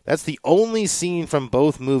Jakku, that's the only scene from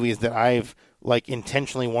both movies that I've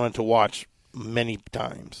intentionally wanted to watch many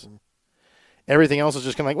times. Everything else is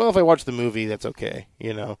just kind of if I watch the movie, that's okay.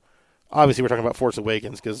 Obviously, we're talking about Force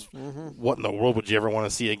Awakens because what in the world would you ever want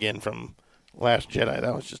to see again from Last Jedi?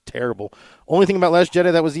 That was just terrible. Only thing about Last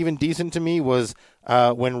Jedi that was even decent to me was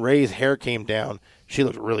when Rey's hair came down. She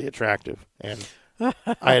looked really attractive, and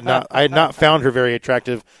I had not found her very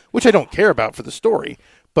attractive, which I don't care about for the story.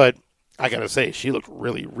 But I gotta say, she looked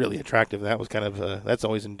really, really attractive. That was kind of that's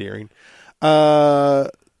always endearing. So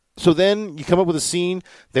then you come up with a scene.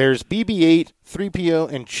 There's BB-8, 3PO,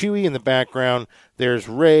 and Chewie in the background. There's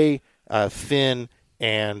Rey, Finn,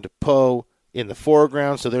 and Poe in the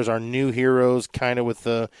foreground. So there's our new heroes, kind of with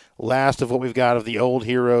the last of what we've got of the old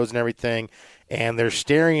heroes and everything. And they're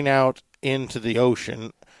staring out into the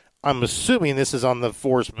ocean. I'm assuming this is on the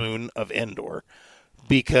Force moon of Endor,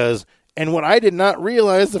 because. And what I did not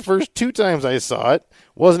realize the first two times I saw it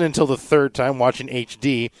wasn't until the third time watching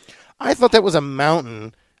HD. I thought that was a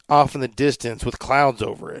mountain off in the distance with clouds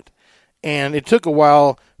over it. And it took a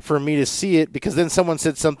while for me to see it because then someone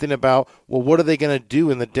said something about, well, what are they going to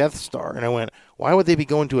do in the Death Star? And I went, why would they be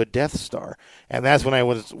going to a Death Star? And that's when I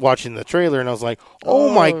was watching the trailer and I was like,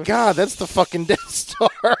 oh my God, that's the fucking Death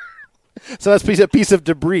Star. So that's a piece of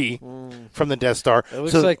debris from the Death Star. It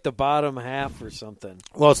looks like the bottom half or something.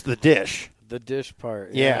 Well, it's the dish. The dish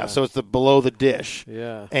part. Yeah, so it's below the dish.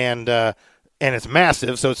 Yeah. And it's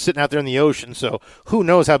massive, so it's sitting out there in the ocean. So who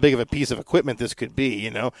knows how big of a piece of equipment this could be,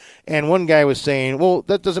 And one guy was saying, well,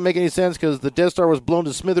 that doesn't make any sense because the Death Star was blown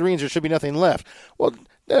to smithereens. There should be nothing left. Well,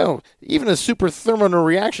 no, even a super thermal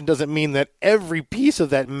reaction doesn't mean that every piece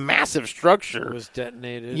of that massive structure was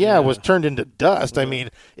detonated. Yeah, was turned into dust. I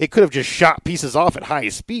mean, it could have just shot pieces off at high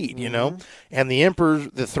speed, And the Emperor's,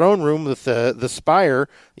 the throne room with the spire,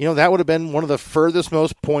 that would have been one of the furthest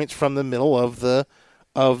most points from the middle of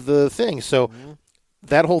the thing. So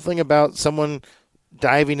that whole thing about someone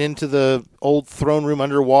diving into the old throne room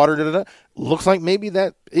underwater, looks like maybe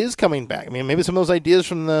that is coming back. I mean, maybe some of those ideas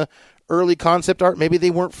from the early concept art, maybe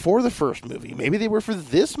they weren't for the first movie. Maybe they were for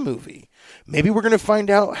this movie. Maybe we're going to find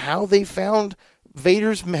out how they found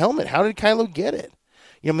Vader's helmet. How did Kylo get it?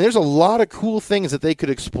 There's a lot of cool things that they could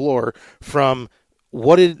explore from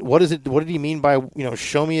what did he mean by,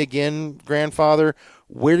 show me again, grandfather?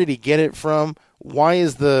 Where did he get it from? Why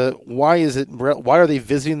are they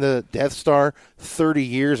visiting the Death Star 30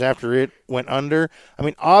 years after it went under? I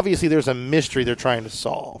mean, obviously there's a mystery they're trying to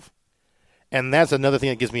solve. And that's another thing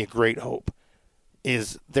that gives me a great hope,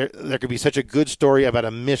 is there could be such a good story about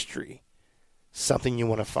a mystery, something you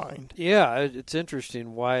want to find. Yeah, it's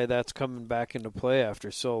interesting why that's coming back into play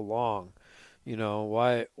after so long.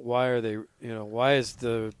 Why are they, why is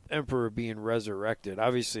the Emperor being resurrected?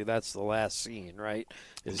 Obviously, that's the last scene, right?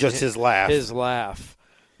 Just his laugh. His laugh,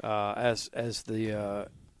 as the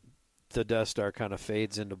Death Star kind of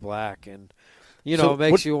fades into black, and it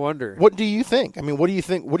makes you wonder. What do you think? I mean, what do you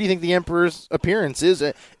think the Emperor's appearance is?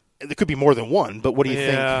 There could be more than one, but what do you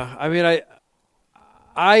think? Yeah, I mean,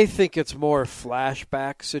 I think it's more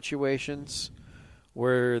flashback situations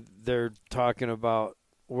where they're talking about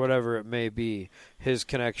whatever it may be, his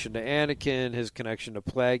connection to Anakin, his connection to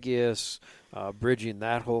Plagueis, bridging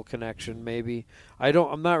that whole connection maybe.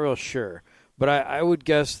 I'm not real sure, but I would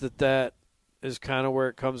guess that is kind of where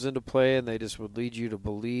it comes into play, and they just would lead you to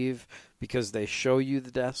believe because they show you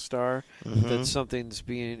the Death Star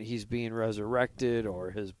that he's being resurrected,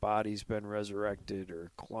 or his body's been resurrected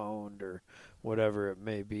or cloned or whatever it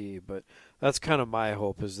may be. But that's kind of my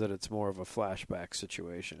hope, is that it's more of a flashback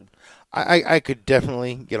situation. I could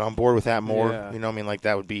definitely get on board with that more. Yeah. You know, I mean, like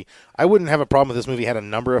that would be. I wouldn't have a problem if this movie had a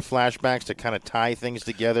number of flashbacks to kind of tie things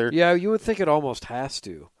together. Yeah, you would think it almost has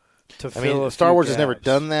to. I mean, Star Wars has never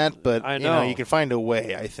done that, but I know. You can find a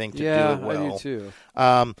way, I think, to do Yeah, it well. I do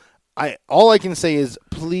too. All I can say is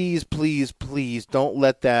please, please, please don't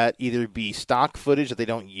let that either be stock footage that they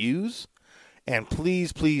don't use, and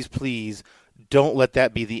please, please, please don't let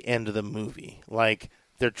that be the end of the movie. Like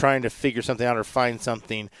they're trying to figure something out or find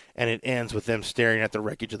something, and it ends with them staring at the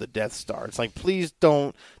wreckage of the Death Star. It's like, please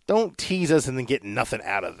don't tease us and then get nothing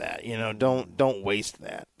out of that. You know, don't waste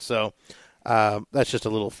that. So. That's just a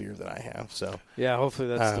little fear that I have. So yeah, hopefully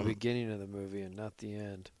that's the beginning of the movie and not the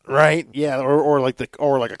end. Right? Yeah, or like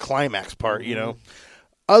a climax part. You know.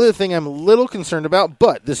 Other thing I'm a little concerned about,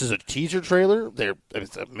 but this is a teaser trailer.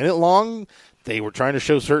 It's a minute long. They were trying to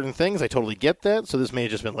show certain things. I totally get that. So this may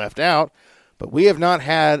have just been left out. But we have not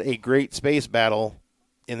had a great space battle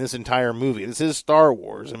in this entire movie. This is Star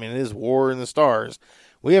Wars. I mean, it is War in the Stars.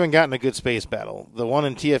 We haven't gotten a good space battle. The one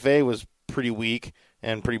in TFA was pretty weak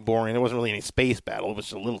and pretty boring. There wasn't really any space battle. It was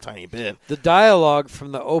just a little tiny bit. The dialogue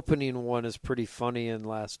from the opening one is pretty funny in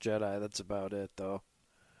Last Jedi. That's about it, though.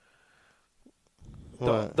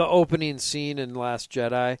 The opening scene in Last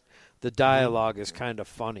Jedi, the dialogue is kind of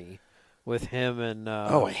funny with him and...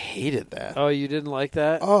 oh, I hated that. Oh, you didn't like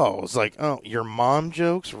that? Oh, it was like, oh, your mom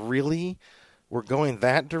jokes? Really? We're going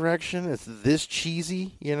that direction? It's this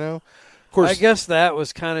cheesy, you know? Of course, I guess that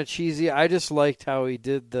was kind of cheesy. I just liked how he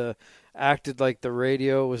acted like the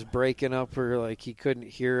radio was breaking up, or like he couldn't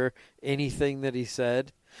hear anything that he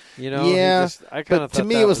said. You know? Yeah, I kind of to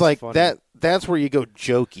me it was like funny. That's where you go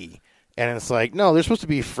jokey. And it's like, no, they're supposed to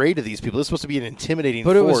be afraid of these people. They're supposed to be an intimidating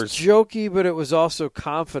force. But it was jokey, but it was also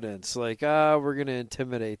confidence. Like, we're going to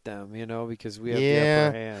intimidate them, you know, because we have the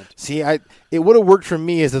upper hand. See, it would have worked for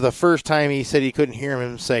me is that the first time he said he couldn't hear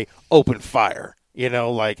him say, open fire. You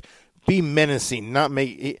know, like, be menacing, not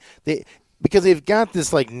make because they've got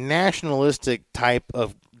this, like, nationalistic type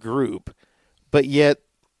of group, but yet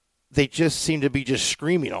they just seem to be just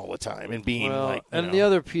screaming all the time and being like, the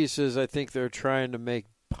other piece is I think they're trying to make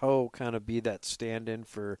Poe kind of be that stand-in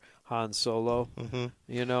for Han Solo,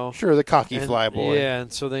 you know? Sure, the cocky flyboy. Yeah,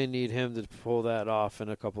 and so they need him to pull that off in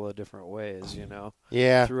a couple of different ways, you know?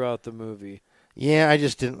 Yeah. Throughout the movie. Yeah, I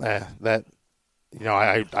just didn't, that, you know,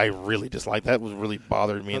 I really disliked that. Was really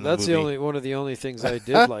bothered me in the movie. That's one of the only things I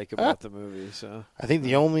did like about the movie, so. I think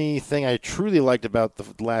the only thing I truly liked about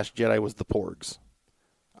The Last Jedi was the Porgs.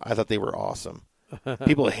 I thought they were awesome.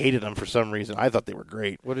 People hated them for some reason. I thought they were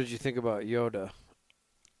great. What did you think about Yoda?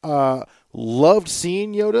 Loved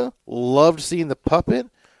seeing Yoda. Loved seeing the puppet.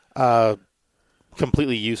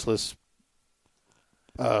 Completely useless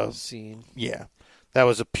scene. Yeah, that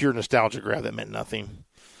was a pure nostalgia grab that meant nothing.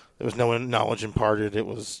 There was no knowledge imparted. It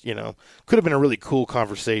was, you know, could have been a really cool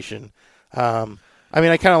conversation. I mean,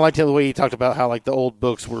 I kind of liked the way he talked about how like the old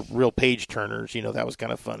books were real page turners. You know, that was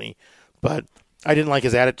kind of funny, but I didn't like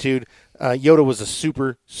his attitude. Yoda was a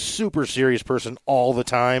super, super serious person all the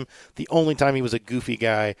time. The only time he was a goofy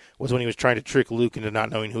guy was when he was trying to trick Luke into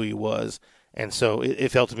not knowing who he was. And so it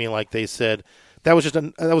felt to me like they said that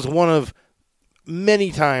was one of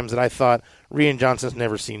many times that I thought Rian Johnson's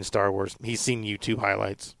never seen Star Wars. He's seen YouTube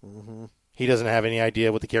highlights. Mm-hmm. He doesn't have any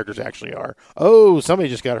idea what the characters actually are. Oh, somebody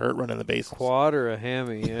just got hurt running the bases. Quad or a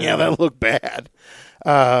hammy? Yeah, yeah, that looked bad.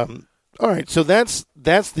 All right, so that's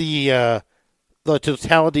the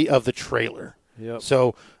totality of the trailer. Yep.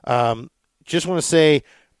 So just want to say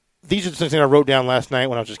these are the things that I wrote down last night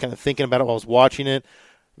when I was just kind of thinking about it while I was watching it.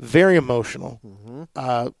 Very emotional.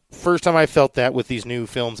 Mm-hmm. First time I felt that with these new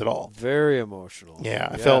films at all. Very emotional. Yeah,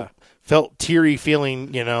 I felt teary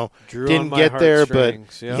feeling, you know. Didn't get there,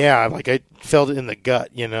 but yeah, like I felt it in the gut,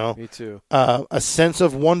 you know. Me too. A sense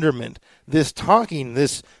of wonderment. This talking,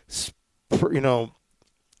 this, you know,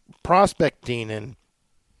 prospecting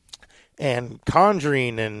and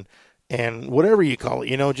conjuring and whatever you call it,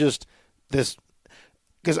 you know, just this.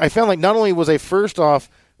 Because I found like not only was I first off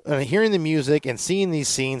hearing the music and seeing these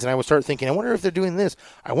scenes, and I would start thinking, I wonder if they're doing this.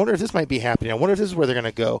 I wonder if this might be happening. I wonder if this is where they're going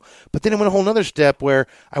to go. But then it went a whole other step where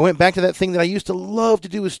I went back to that thing that I used to love to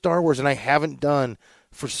do with Star Wars, and I haven't done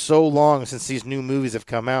for so long since these new movies have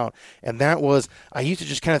come out. And that was, I used to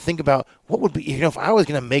just kind of think about what would be, you know, if I was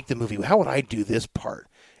going to make the movie, how would I do this part?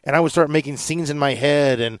 And I would start making scenes in my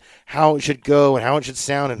head and how it should go and how it should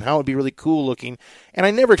sound and how it would be really cool looking. And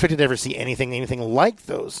I never expected to ever see anything like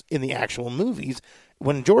those in the actual movies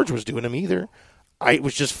when George was doing them either. It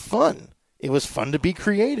was just fun. It was fun to be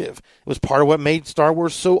creative. It was part of what made Star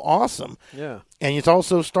Wars so awesome. Yeah. And it's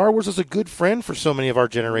also, Star Wars is a good friend for so many of our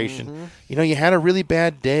generation. Mm-hmm. You know, you had a really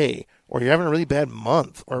bad day, or you're having a really bad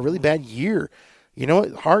month, or a really bad year. You know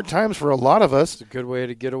what? Hard times for a lot of us. It's a good way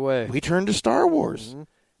to get away. We turned to Star Wars.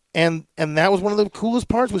 And that was one of the coolest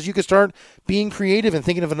parts, was you could start being creative and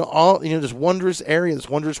thinking of this wondrous area, this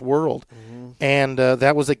wondrous world. And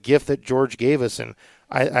that was a gift that George gave us, and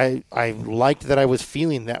I liked that I was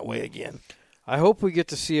feeling that way again. I hope we get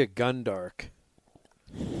to see a Gundark.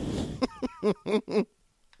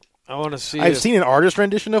 I want to see. I've seen an artist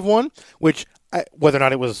rendition of one, which whether or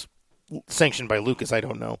not it was sanctioned by Lucas, I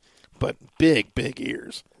don't know. But big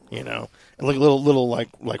ears, you know, and like little like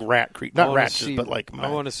rat creatures, not rats, but like I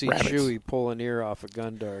want to see rabbits. Chewie pull an ear off a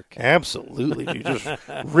Gundark. Absolutely, dude, just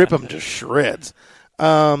rip them to shreds.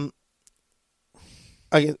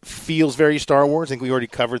 It feels very Star Wars. I think we already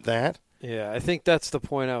covered that. Yeah, I think that's the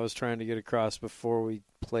point I was trying to get across before we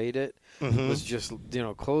played it. Was just,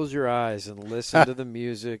 close your eyes and listen to the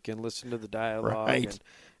music and listen to the dialogue. Right. And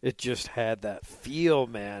it just had that feel,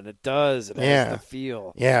 man. It does. It has the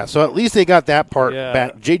feel. Yeah, so at least they got that part Yeah.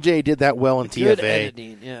 back. JJ did that well in Good TFA.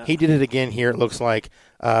 editing, yeah. He did it again here. It looks like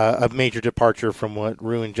a major departure from what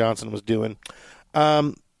Ruin Johnson was doing.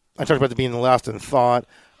 I talked about the being lost in thought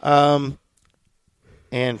and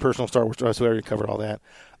personal Star Wars stories, so we already covered all that.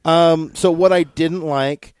 So what I didn't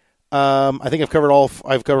like, I think I've covered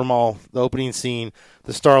them all. The opening scene,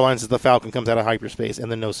 the star lines as the Falcon comes out of hyperspace,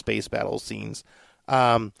 and the no space battle scenes.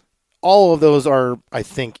 All of those are, I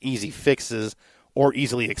think, easy fixes or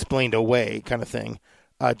easily explained away kind of thing.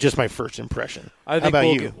 Just my first impression. How about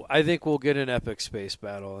you? I think we'll get an epic space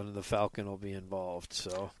battle, and the Falcon will be involved.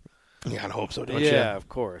 So, Yeah, I hope so, don't you? yeah, of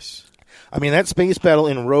course. I mean, that space battle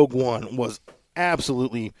in Rogue One was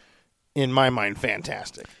absolutely, in my mind,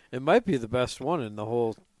 fantastic. It might be the best one in the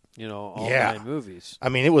whole, all 9 movies. I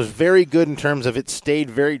mean, it was very good in terms of it stayed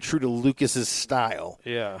very true to Lucas's style.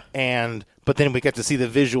 Yeah. But then we got to see the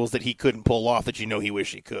visuals that he couldn't pull off that he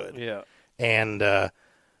wished he could. Yeah. And,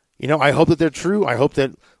 I hope that they're true. I hope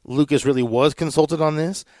that Lucas really was consulted on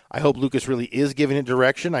this. I hope Lucas really is giving it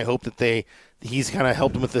direction. I hope that he's kind of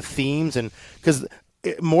helped him with the themes. And because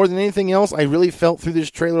more than anything else, I really felt through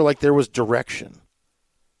this trailer like there was direction.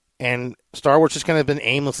 And Star Wars just kind of been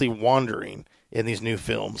aimlessly wandering in these new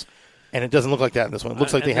films. And it doesn't look like that in this one. It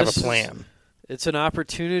looks like they have a plan. It's an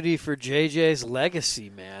opportunity for JJ's legacy,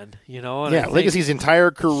 man. And I think Legacy's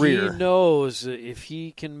entire career. He knows if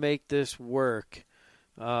he can make this work,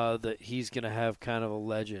 that he's going to have kind of a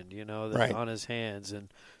legend, Right. on his hands.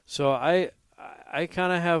 And so I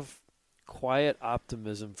kind of have quiet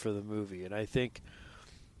optimism for the movie, and I think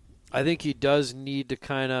he does need to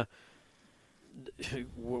kind of,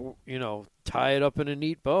 tie it up in a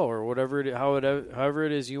neat bow or whatever however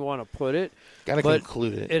it is you want to put it. Got to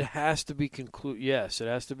conclude it. It has to be concluded. Yes, it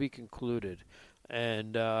has to be concluded,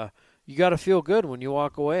 and you got to feel good when you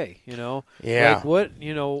walk away. Yeah. Like what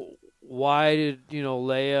why did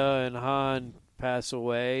Leia and Han pass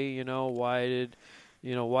away? Why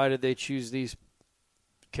did they choose these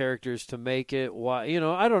characters to make it? Why?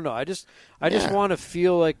 I don't know. I just want to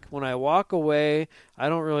feel like when I walk away, I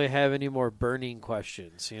don't really have any more burning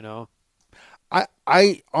questions.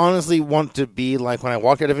 I honestly want to be like when I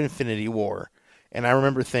walked out of Infinity War, and I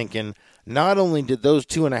remember thinking, not only did those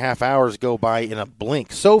 2.5 hours go by in a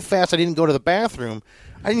blink, so fast I didn't go to the bathroom.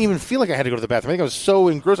 I didn't even feel like I had to go to the bathroom. I think I was so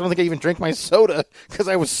engrossed. I don't think I even drank my soda because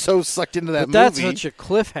I was so sucked into that movie. That's such a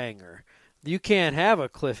cliffhanger. You can't have a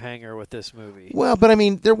cliffhanger with this movie. Well, but I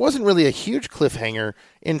mean, there wasn't really a huge cliffhanger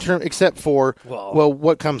except for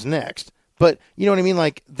what comes next. But you know what I mean?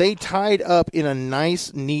 Like they tied up in a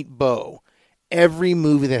nice, neat bow every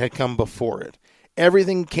movie that had come before it.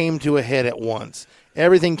 Everything came to a head at once.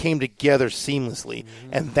 Everything came together seamlessly,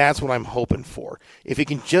 and that's what I'm hoping for. If you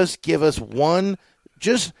can just give us one.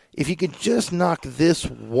 If you could just knock this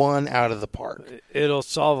one out of the park, it'll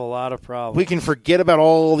solve a lot of problems. We can forget about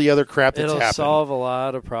all the other crap that's happened. It'll solve a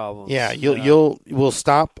lot of problems. Yeah, we'll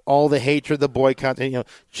stop all the hatred, the boycott.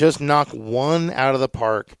 Just knock one out of the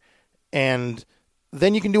park, and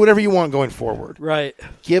then you can do whatever you want going forward. Right.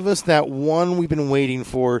 Give us that one we've been waiting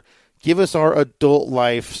for. Give us our adult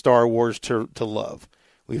life Star Wars to love.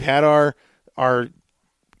 We've had our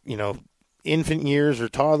infant years or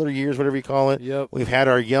toddler years, whatever you call it. Yep. We've had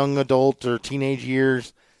our young adult or teenage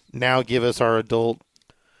years. Now give us our adult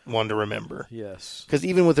one to remember. Yes. Because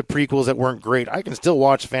even with the prequels that weren't great, I can still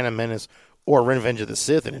watch Phantom Menace or Revenge of the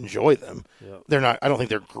Sith and enjoy them. Yep. They're not. I don't think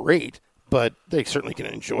they're great, but they certainly can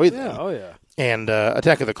enjoy them. Yeah, oh yeah. And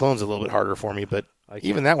Attack of the Clones is a little bit harder for me, but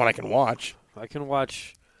even that one I can watch. I can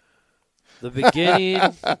watch the beginning,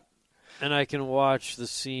 and I can watch the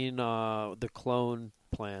scene, the clone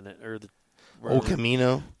planet, or the Old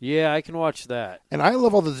Camino. Yeah, I can watch that. And I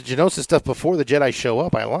love all the Geonosis stuff before the Jedi show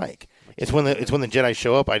up. I like. It's when the Jedi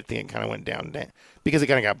show up. I think it kind of went down because it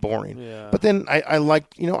kind of got boring. Yeah. But then I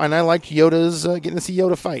liked and I liked Yoda's getting to see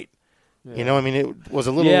Yoda fight. Yeah. I mean, it was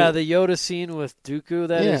a little. Yeah, the Yoda scene with Dooku,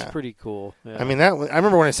 that is pretty cool. Yeah. I mean, I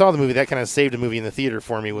remember when I saw the movie, that kind of saved a movie in the theater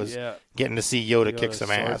for me, was getting to see Yoda kick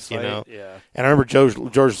some ass, fight, Yeah. And I remember George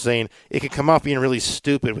was saying, it could come off being really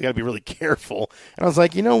stupid. We got to be really careful. And I was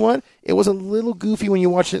like, you know what? It was a little goofy when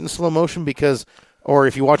you watch it in slow motion or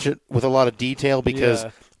if you watch it with a lot of detail because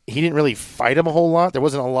he didn't really fight him a whole lot. There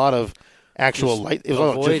wasn't a lot of actual light. It was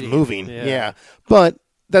all just moving. Yeah. But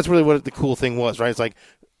that's really what the cool thing was, right? It's like,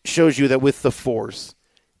 shows you that with the Force,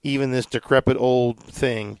 even this decrepit old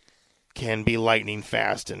thing can be lightning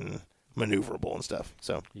fast and maneuverable and stuff.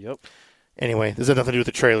 So, anyway, this has nothing to do with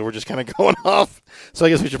the trailer. We're just kind of going off. So I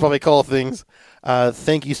guess we should probably call things.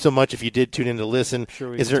 Thank you so much if you did tune in to listen. I'm sure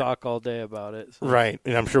we can talk all day about it. So. Right,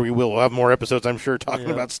 and I'm sure we will. We'll have more episodes, I'm sure, talking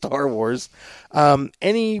about Star Wars.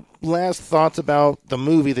 Any last thoughts about the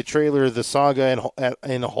movie, the trailer, the saga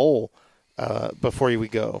in a whole before we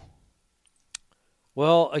go?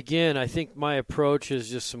 Well, again, I think my approach is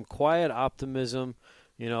just some quiet optimism,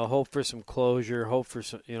 hope for some closure, hope for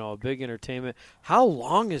some, a big entertainment. How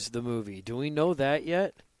long is the movie? Do we know that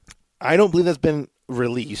yet? I don't believe that's been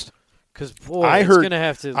released. Because, boy, it's going to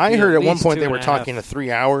have to I heard at one point they were talking to 3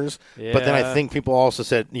 hours, but then I think people also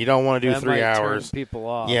said, you don't want to do 3 hours. Turn people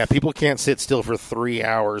off. Yeah, people can't sit still for 3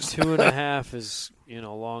 hours. 2.5 is,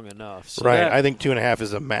 long enough. So right, I think 2.5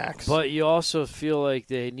 is a max. But you also feel like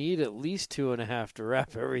they need at least 2.5 to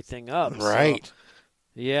wrap everything up. Right. So,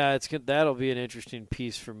 yeah, that'll be an interesting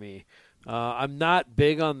piece for me. I'm not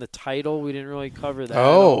big on the title. We didn't really cover that a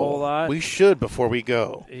whole lot. We should before we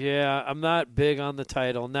go. Yeah, I'm not big on the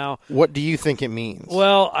title. Now, what do you think it means?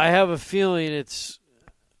 Well, I have a feeling it's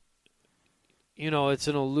an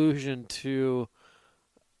allusion to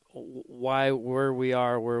where we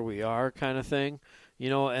are kind of thing.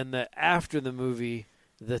 And that after the movie,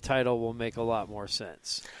 the title will make a lot more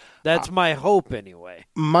sense. That's my hope anyway.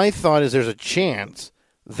 My thought is there's a chance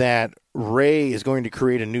that Rey is going to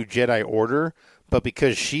create a new Jedi Order, but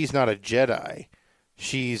because she's not a Jedi,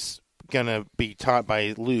 she's going to be taught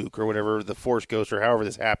by Luke or whatever, the Force Ghost, or however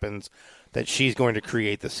this happens, that she's going to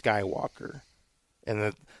create the Skywalker.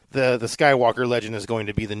 And the Skywalker legend is going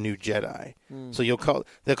to be the new Jedi. So they'll call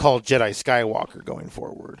Jedi Skywalker going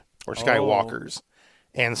forward, or Skywalkers.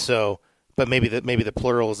 And so, but maybe the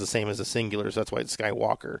plural is the same as the singular, so that's why it's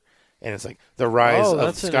Skywalker. And it's like the rise of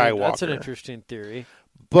Skywalker. That's an interesting theory.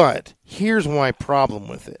 But here's my problem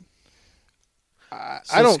with it.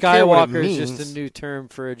 I don't Skywalker care what it means. is just a new term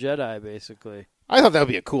for a Jedi, basically. I thought that would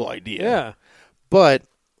be a cool idea. Yeah. But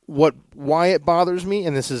why it bothers me,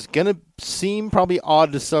 and this is going to seem probably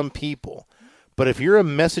odd to some people, but if you're a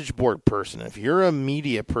message board person, if you're a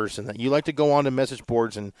media person that you like to go on to message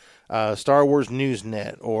boards and Star Wars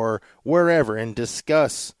Newsnet or wherever and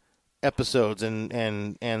discuss episodes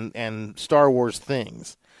and Star Wars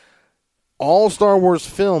things, all Star Wars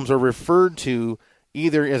films are referred to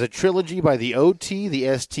either as a trilogy by the OT,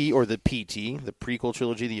 the ST, or the PT, the prequel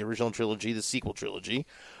trilogy, the original trilogy, the sequel trilogy,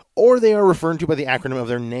 or they are referred to by the acronym of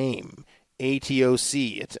their name,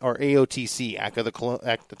 ATOC, or AOTC,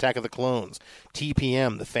 Attack of the Clones,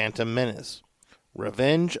 TPM, The Phantom Menace,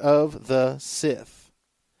 Revenge of the Sith,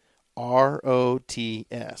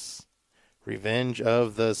 ROTS, Revenge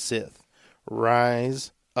of the Sith,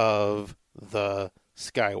 Rise of the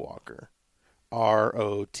Skywalker,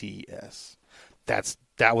 ROTS.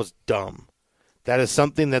 That was dumb. That is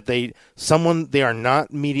something that they are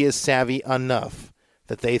not media savvy enough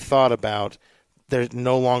that they thought about. There's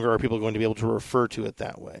no longer are people going to be able to refer to it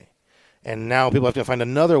that way. And now people have to find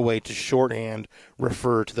another way to shorthand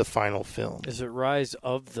refer to the final film. Is it Rise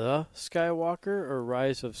of the Skywalker or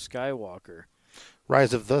Rise of Skywalker?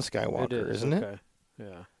 Rise of the Skywalker, isn't it?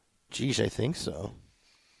 Yeah. Geez, I think so.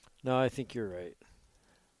 No, I think you're right.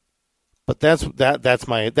 But that's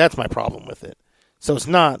my problem with it. So it's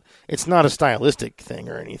not a stylistic thing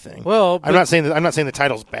or anything. Well, I'm not saying the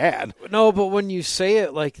title's bad. No, but when you say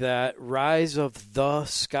it like that, Rise of the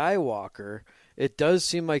Skywalker, it does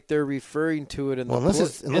seem like they're referring to it in the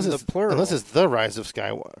plural. Unless it's the Rise of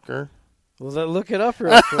Skywalker. Well, then look it up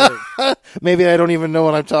real quick. Maybe I don't even know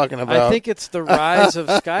what I'm talking about. I think it's the Rise of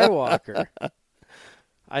Skywalker.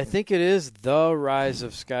 I think it is the Rise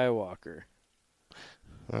of Skywalker.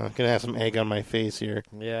 I'm gonna have some egg on my face here.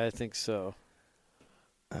 Yeah, I think so.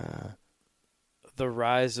 The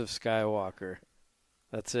Rise of Skywalker.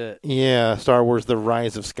 That's it. Yeah, Star Wars: The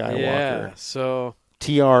Rise of Skywalker. Yeah, so...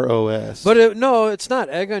 TROS. But no, it's not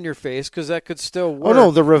egg on your face because that could still work. Oh, no,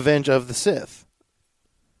 The Revenge of the Sith.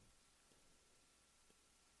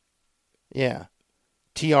 Yeah.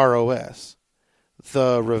 TROS.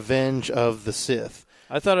 The Revenge of the Sith.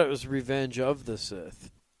 I thought it was Revenge of the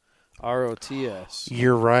Sith. ROTS.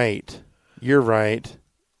 You're right.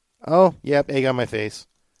 Oh, yep, egg on my face.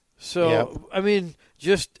 So, Yep. I mean,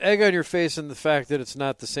 just egg on your face in the fact that it's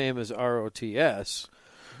not the same as ROTS.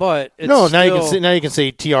 But it's No, now still, you can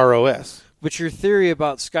say TROS. But your theory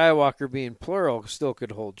about Skywalker being plural still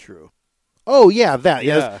could hold true. Oh, yeah, that.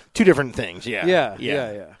 Yeah, Yeah. that's two different things. Yeah.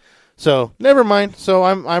 Yeah. So, never mind. So,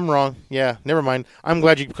 I'm wrong. Yeah, never mind. I'm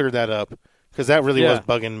glad you cleared that up because that really was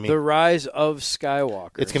bugging me. The Rise of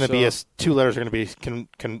Skywalker. It's going to be two letters are going to be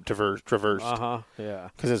traversed. Yeah.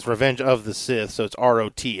 Because it's Revenge of the Sith, so it's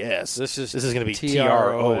ROTS. This is going to be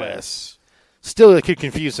TROS. Still, it could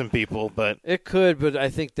confuse some people, but It could, but I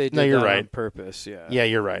think they did No, you're that right. on purpose. Yeah. yeah,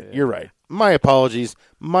 you're right. Yeah. You're right. My apologies.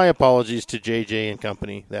 My apologies to JJ and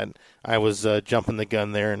company that I was jumping the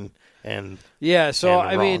gun there and Yeah, so and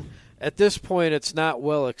I wrong. mean, at this point, it's not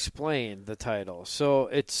well explained, the title. So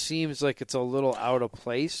it seems like it's a little out of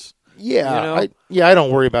place. yeah, You know? I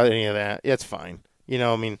don't worry about any of that. It's fine. You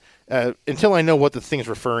know, I mean, until I know what the thing's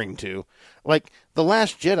referring to, like The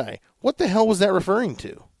Last Jedi. What the hell was that referring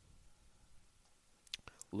to?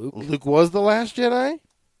 Luke was the Last Jedi?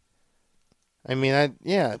 I mean,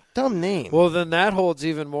 dumb name. Well, then that holds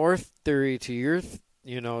even more theory to your,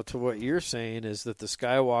 to what you're saying is that the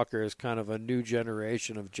Skywalker is kind of a new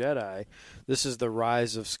generation of Jedi. This is the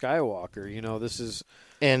Rise of Skywalker. This is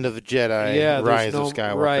End of the Jedi, there's Rise of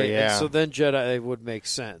Skywalker, right? yeah. And so then Jedi would make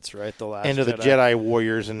sense, right? The last End of the Jedi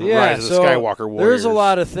Warriors and Yeah, Rise of the so Skywalker Warriors. There's a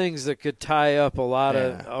lot of things that could tie up a lot Yeah.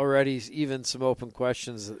 of already even some open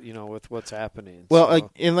questions, with what's happening. Well,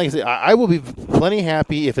 So- like I said, I will be plenty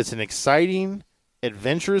happy if it's an exciting,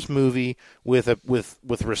 adventurous movie with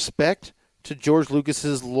respect to George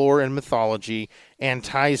Lucas's lore and mythology and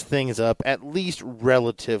ties things up at least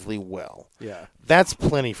relatively well. yeah. That's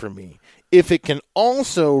plenty for me. If it can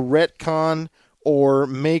also retcon or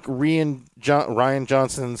make Rian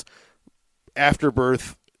Johnson's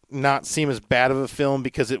Afterbirth not seem as bad of a film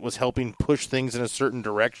because it was helping push things in a certain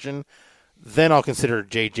direction, then I'll consider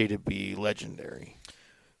JJ to be legendary.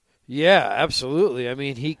 Yeah, absolutely. I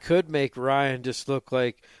mean, he could make Ryan just look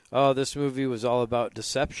like, oh, this movie was all about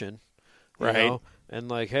deception, you Right. know? And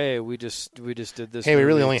like, hey, we just did this. Hey, we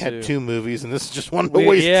really movie only to- had 2 movies, and this is just one to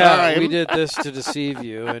waste yeah, time. we did this to deceive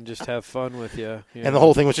you and just have fun with you. And the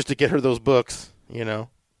whole thing was just to get her those books,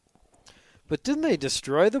 But didn't they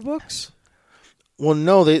destroy the books? Well,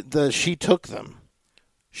 no, she took them.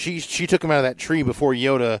 She took them out of that tree before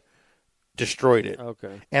Yoda destroyed it.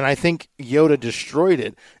 Okay. And I think Yoda destroyed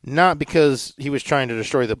it, not because he was trying to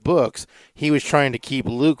destroy the books. He was trying to keep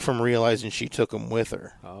Luke from realizing she took them with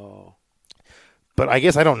her. Oh. But I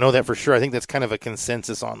guess I don't know that for sure. I think that's kind of a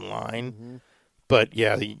consensus online. Mm-hmm. But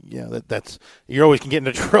that's you always can get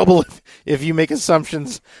into trouble if you make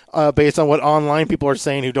assumptions based on what online people are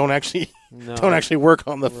saying who don't actually work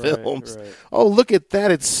on the films. Right. Oh, look at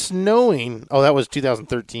that! It's snowing. Oh, that was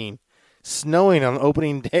 2013. Snowing on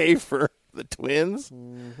opening day for the Twins.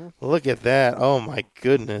 Mm-hmm. Look at that! Oh my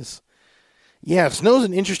goodness. Yeah, snow's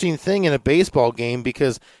an interesting thing in a baseball game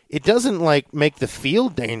because it doesn't make the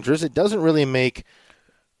field dangerous. It doesn't really make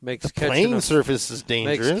Makes the playing catching surfaces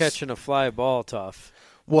dangerous. Makes catching a fly ball tough.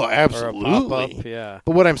 Well, Or a absolutely. pop-up, yeah.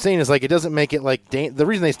 But what I'm saying is, it doesn't make it the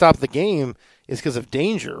reason they stopped the game is because of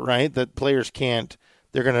danger, right? That players can't.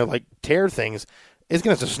 They're going to tear things. It's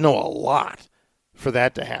going to have to snow a lot for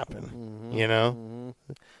that to happen.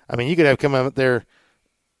 Mm-hmm. I mean, you could have come out there.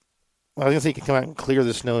 Well, I was going to say you could come out and clear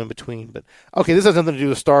the snow in between, but okay, this has nothing to do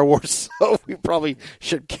with Star Wars, so we probably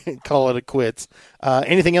should call it a quits.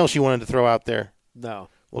 Anything else you wanted to throw out there? No.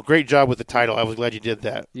 Well, great job with the title. I was glad you did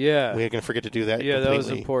that. Yeah. We were going to forget to do that. Yeah, that was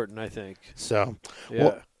completely. important, I think. So, Yeah.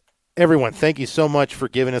 well, everyone, thank you so much for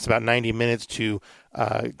giving us about 90 minutes to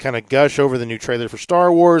kind of gush over the new trailer for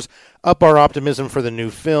Star Wars, up our optimism for the new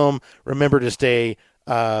film. Remember to stay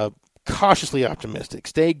cautiously optimistic.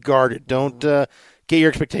 Stay guarded. Don't get your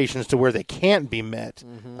expectations to where they can't be met.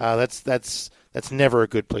 That's never a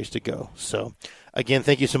good place to go. So, again,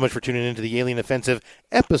 thank you so much for tuning into the Alien Offensive,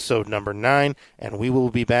 episode number 9, and we will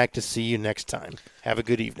be back to see you next time. Have a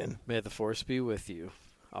good evening. May the Force be with you.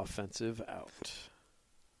 Offensive out.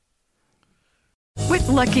 With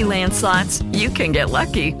Lucky Land Slots, you can get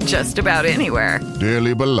lucky just about anywhere.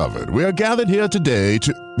 Dearly beloved, we are gathered here today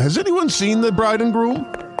to... Has anyone seen the bride and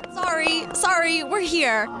groom? Sorry, we're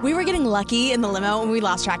here. We were getting lucky in the limo and we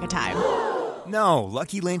lost track of time. No,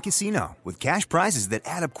 Lucky Land Casino, with cash prizes that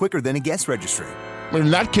add up quicker than a guest registry.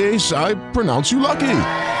 In that case, I pronounce you lucky.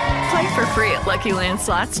 Play for free at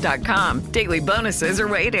LuckyLandSlots.com. Daily bonuses are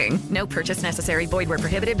waiting. No purchase necessary. Void where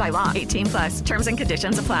prohibited by law. 18+. Terms and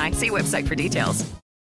conditions apply. See website for details.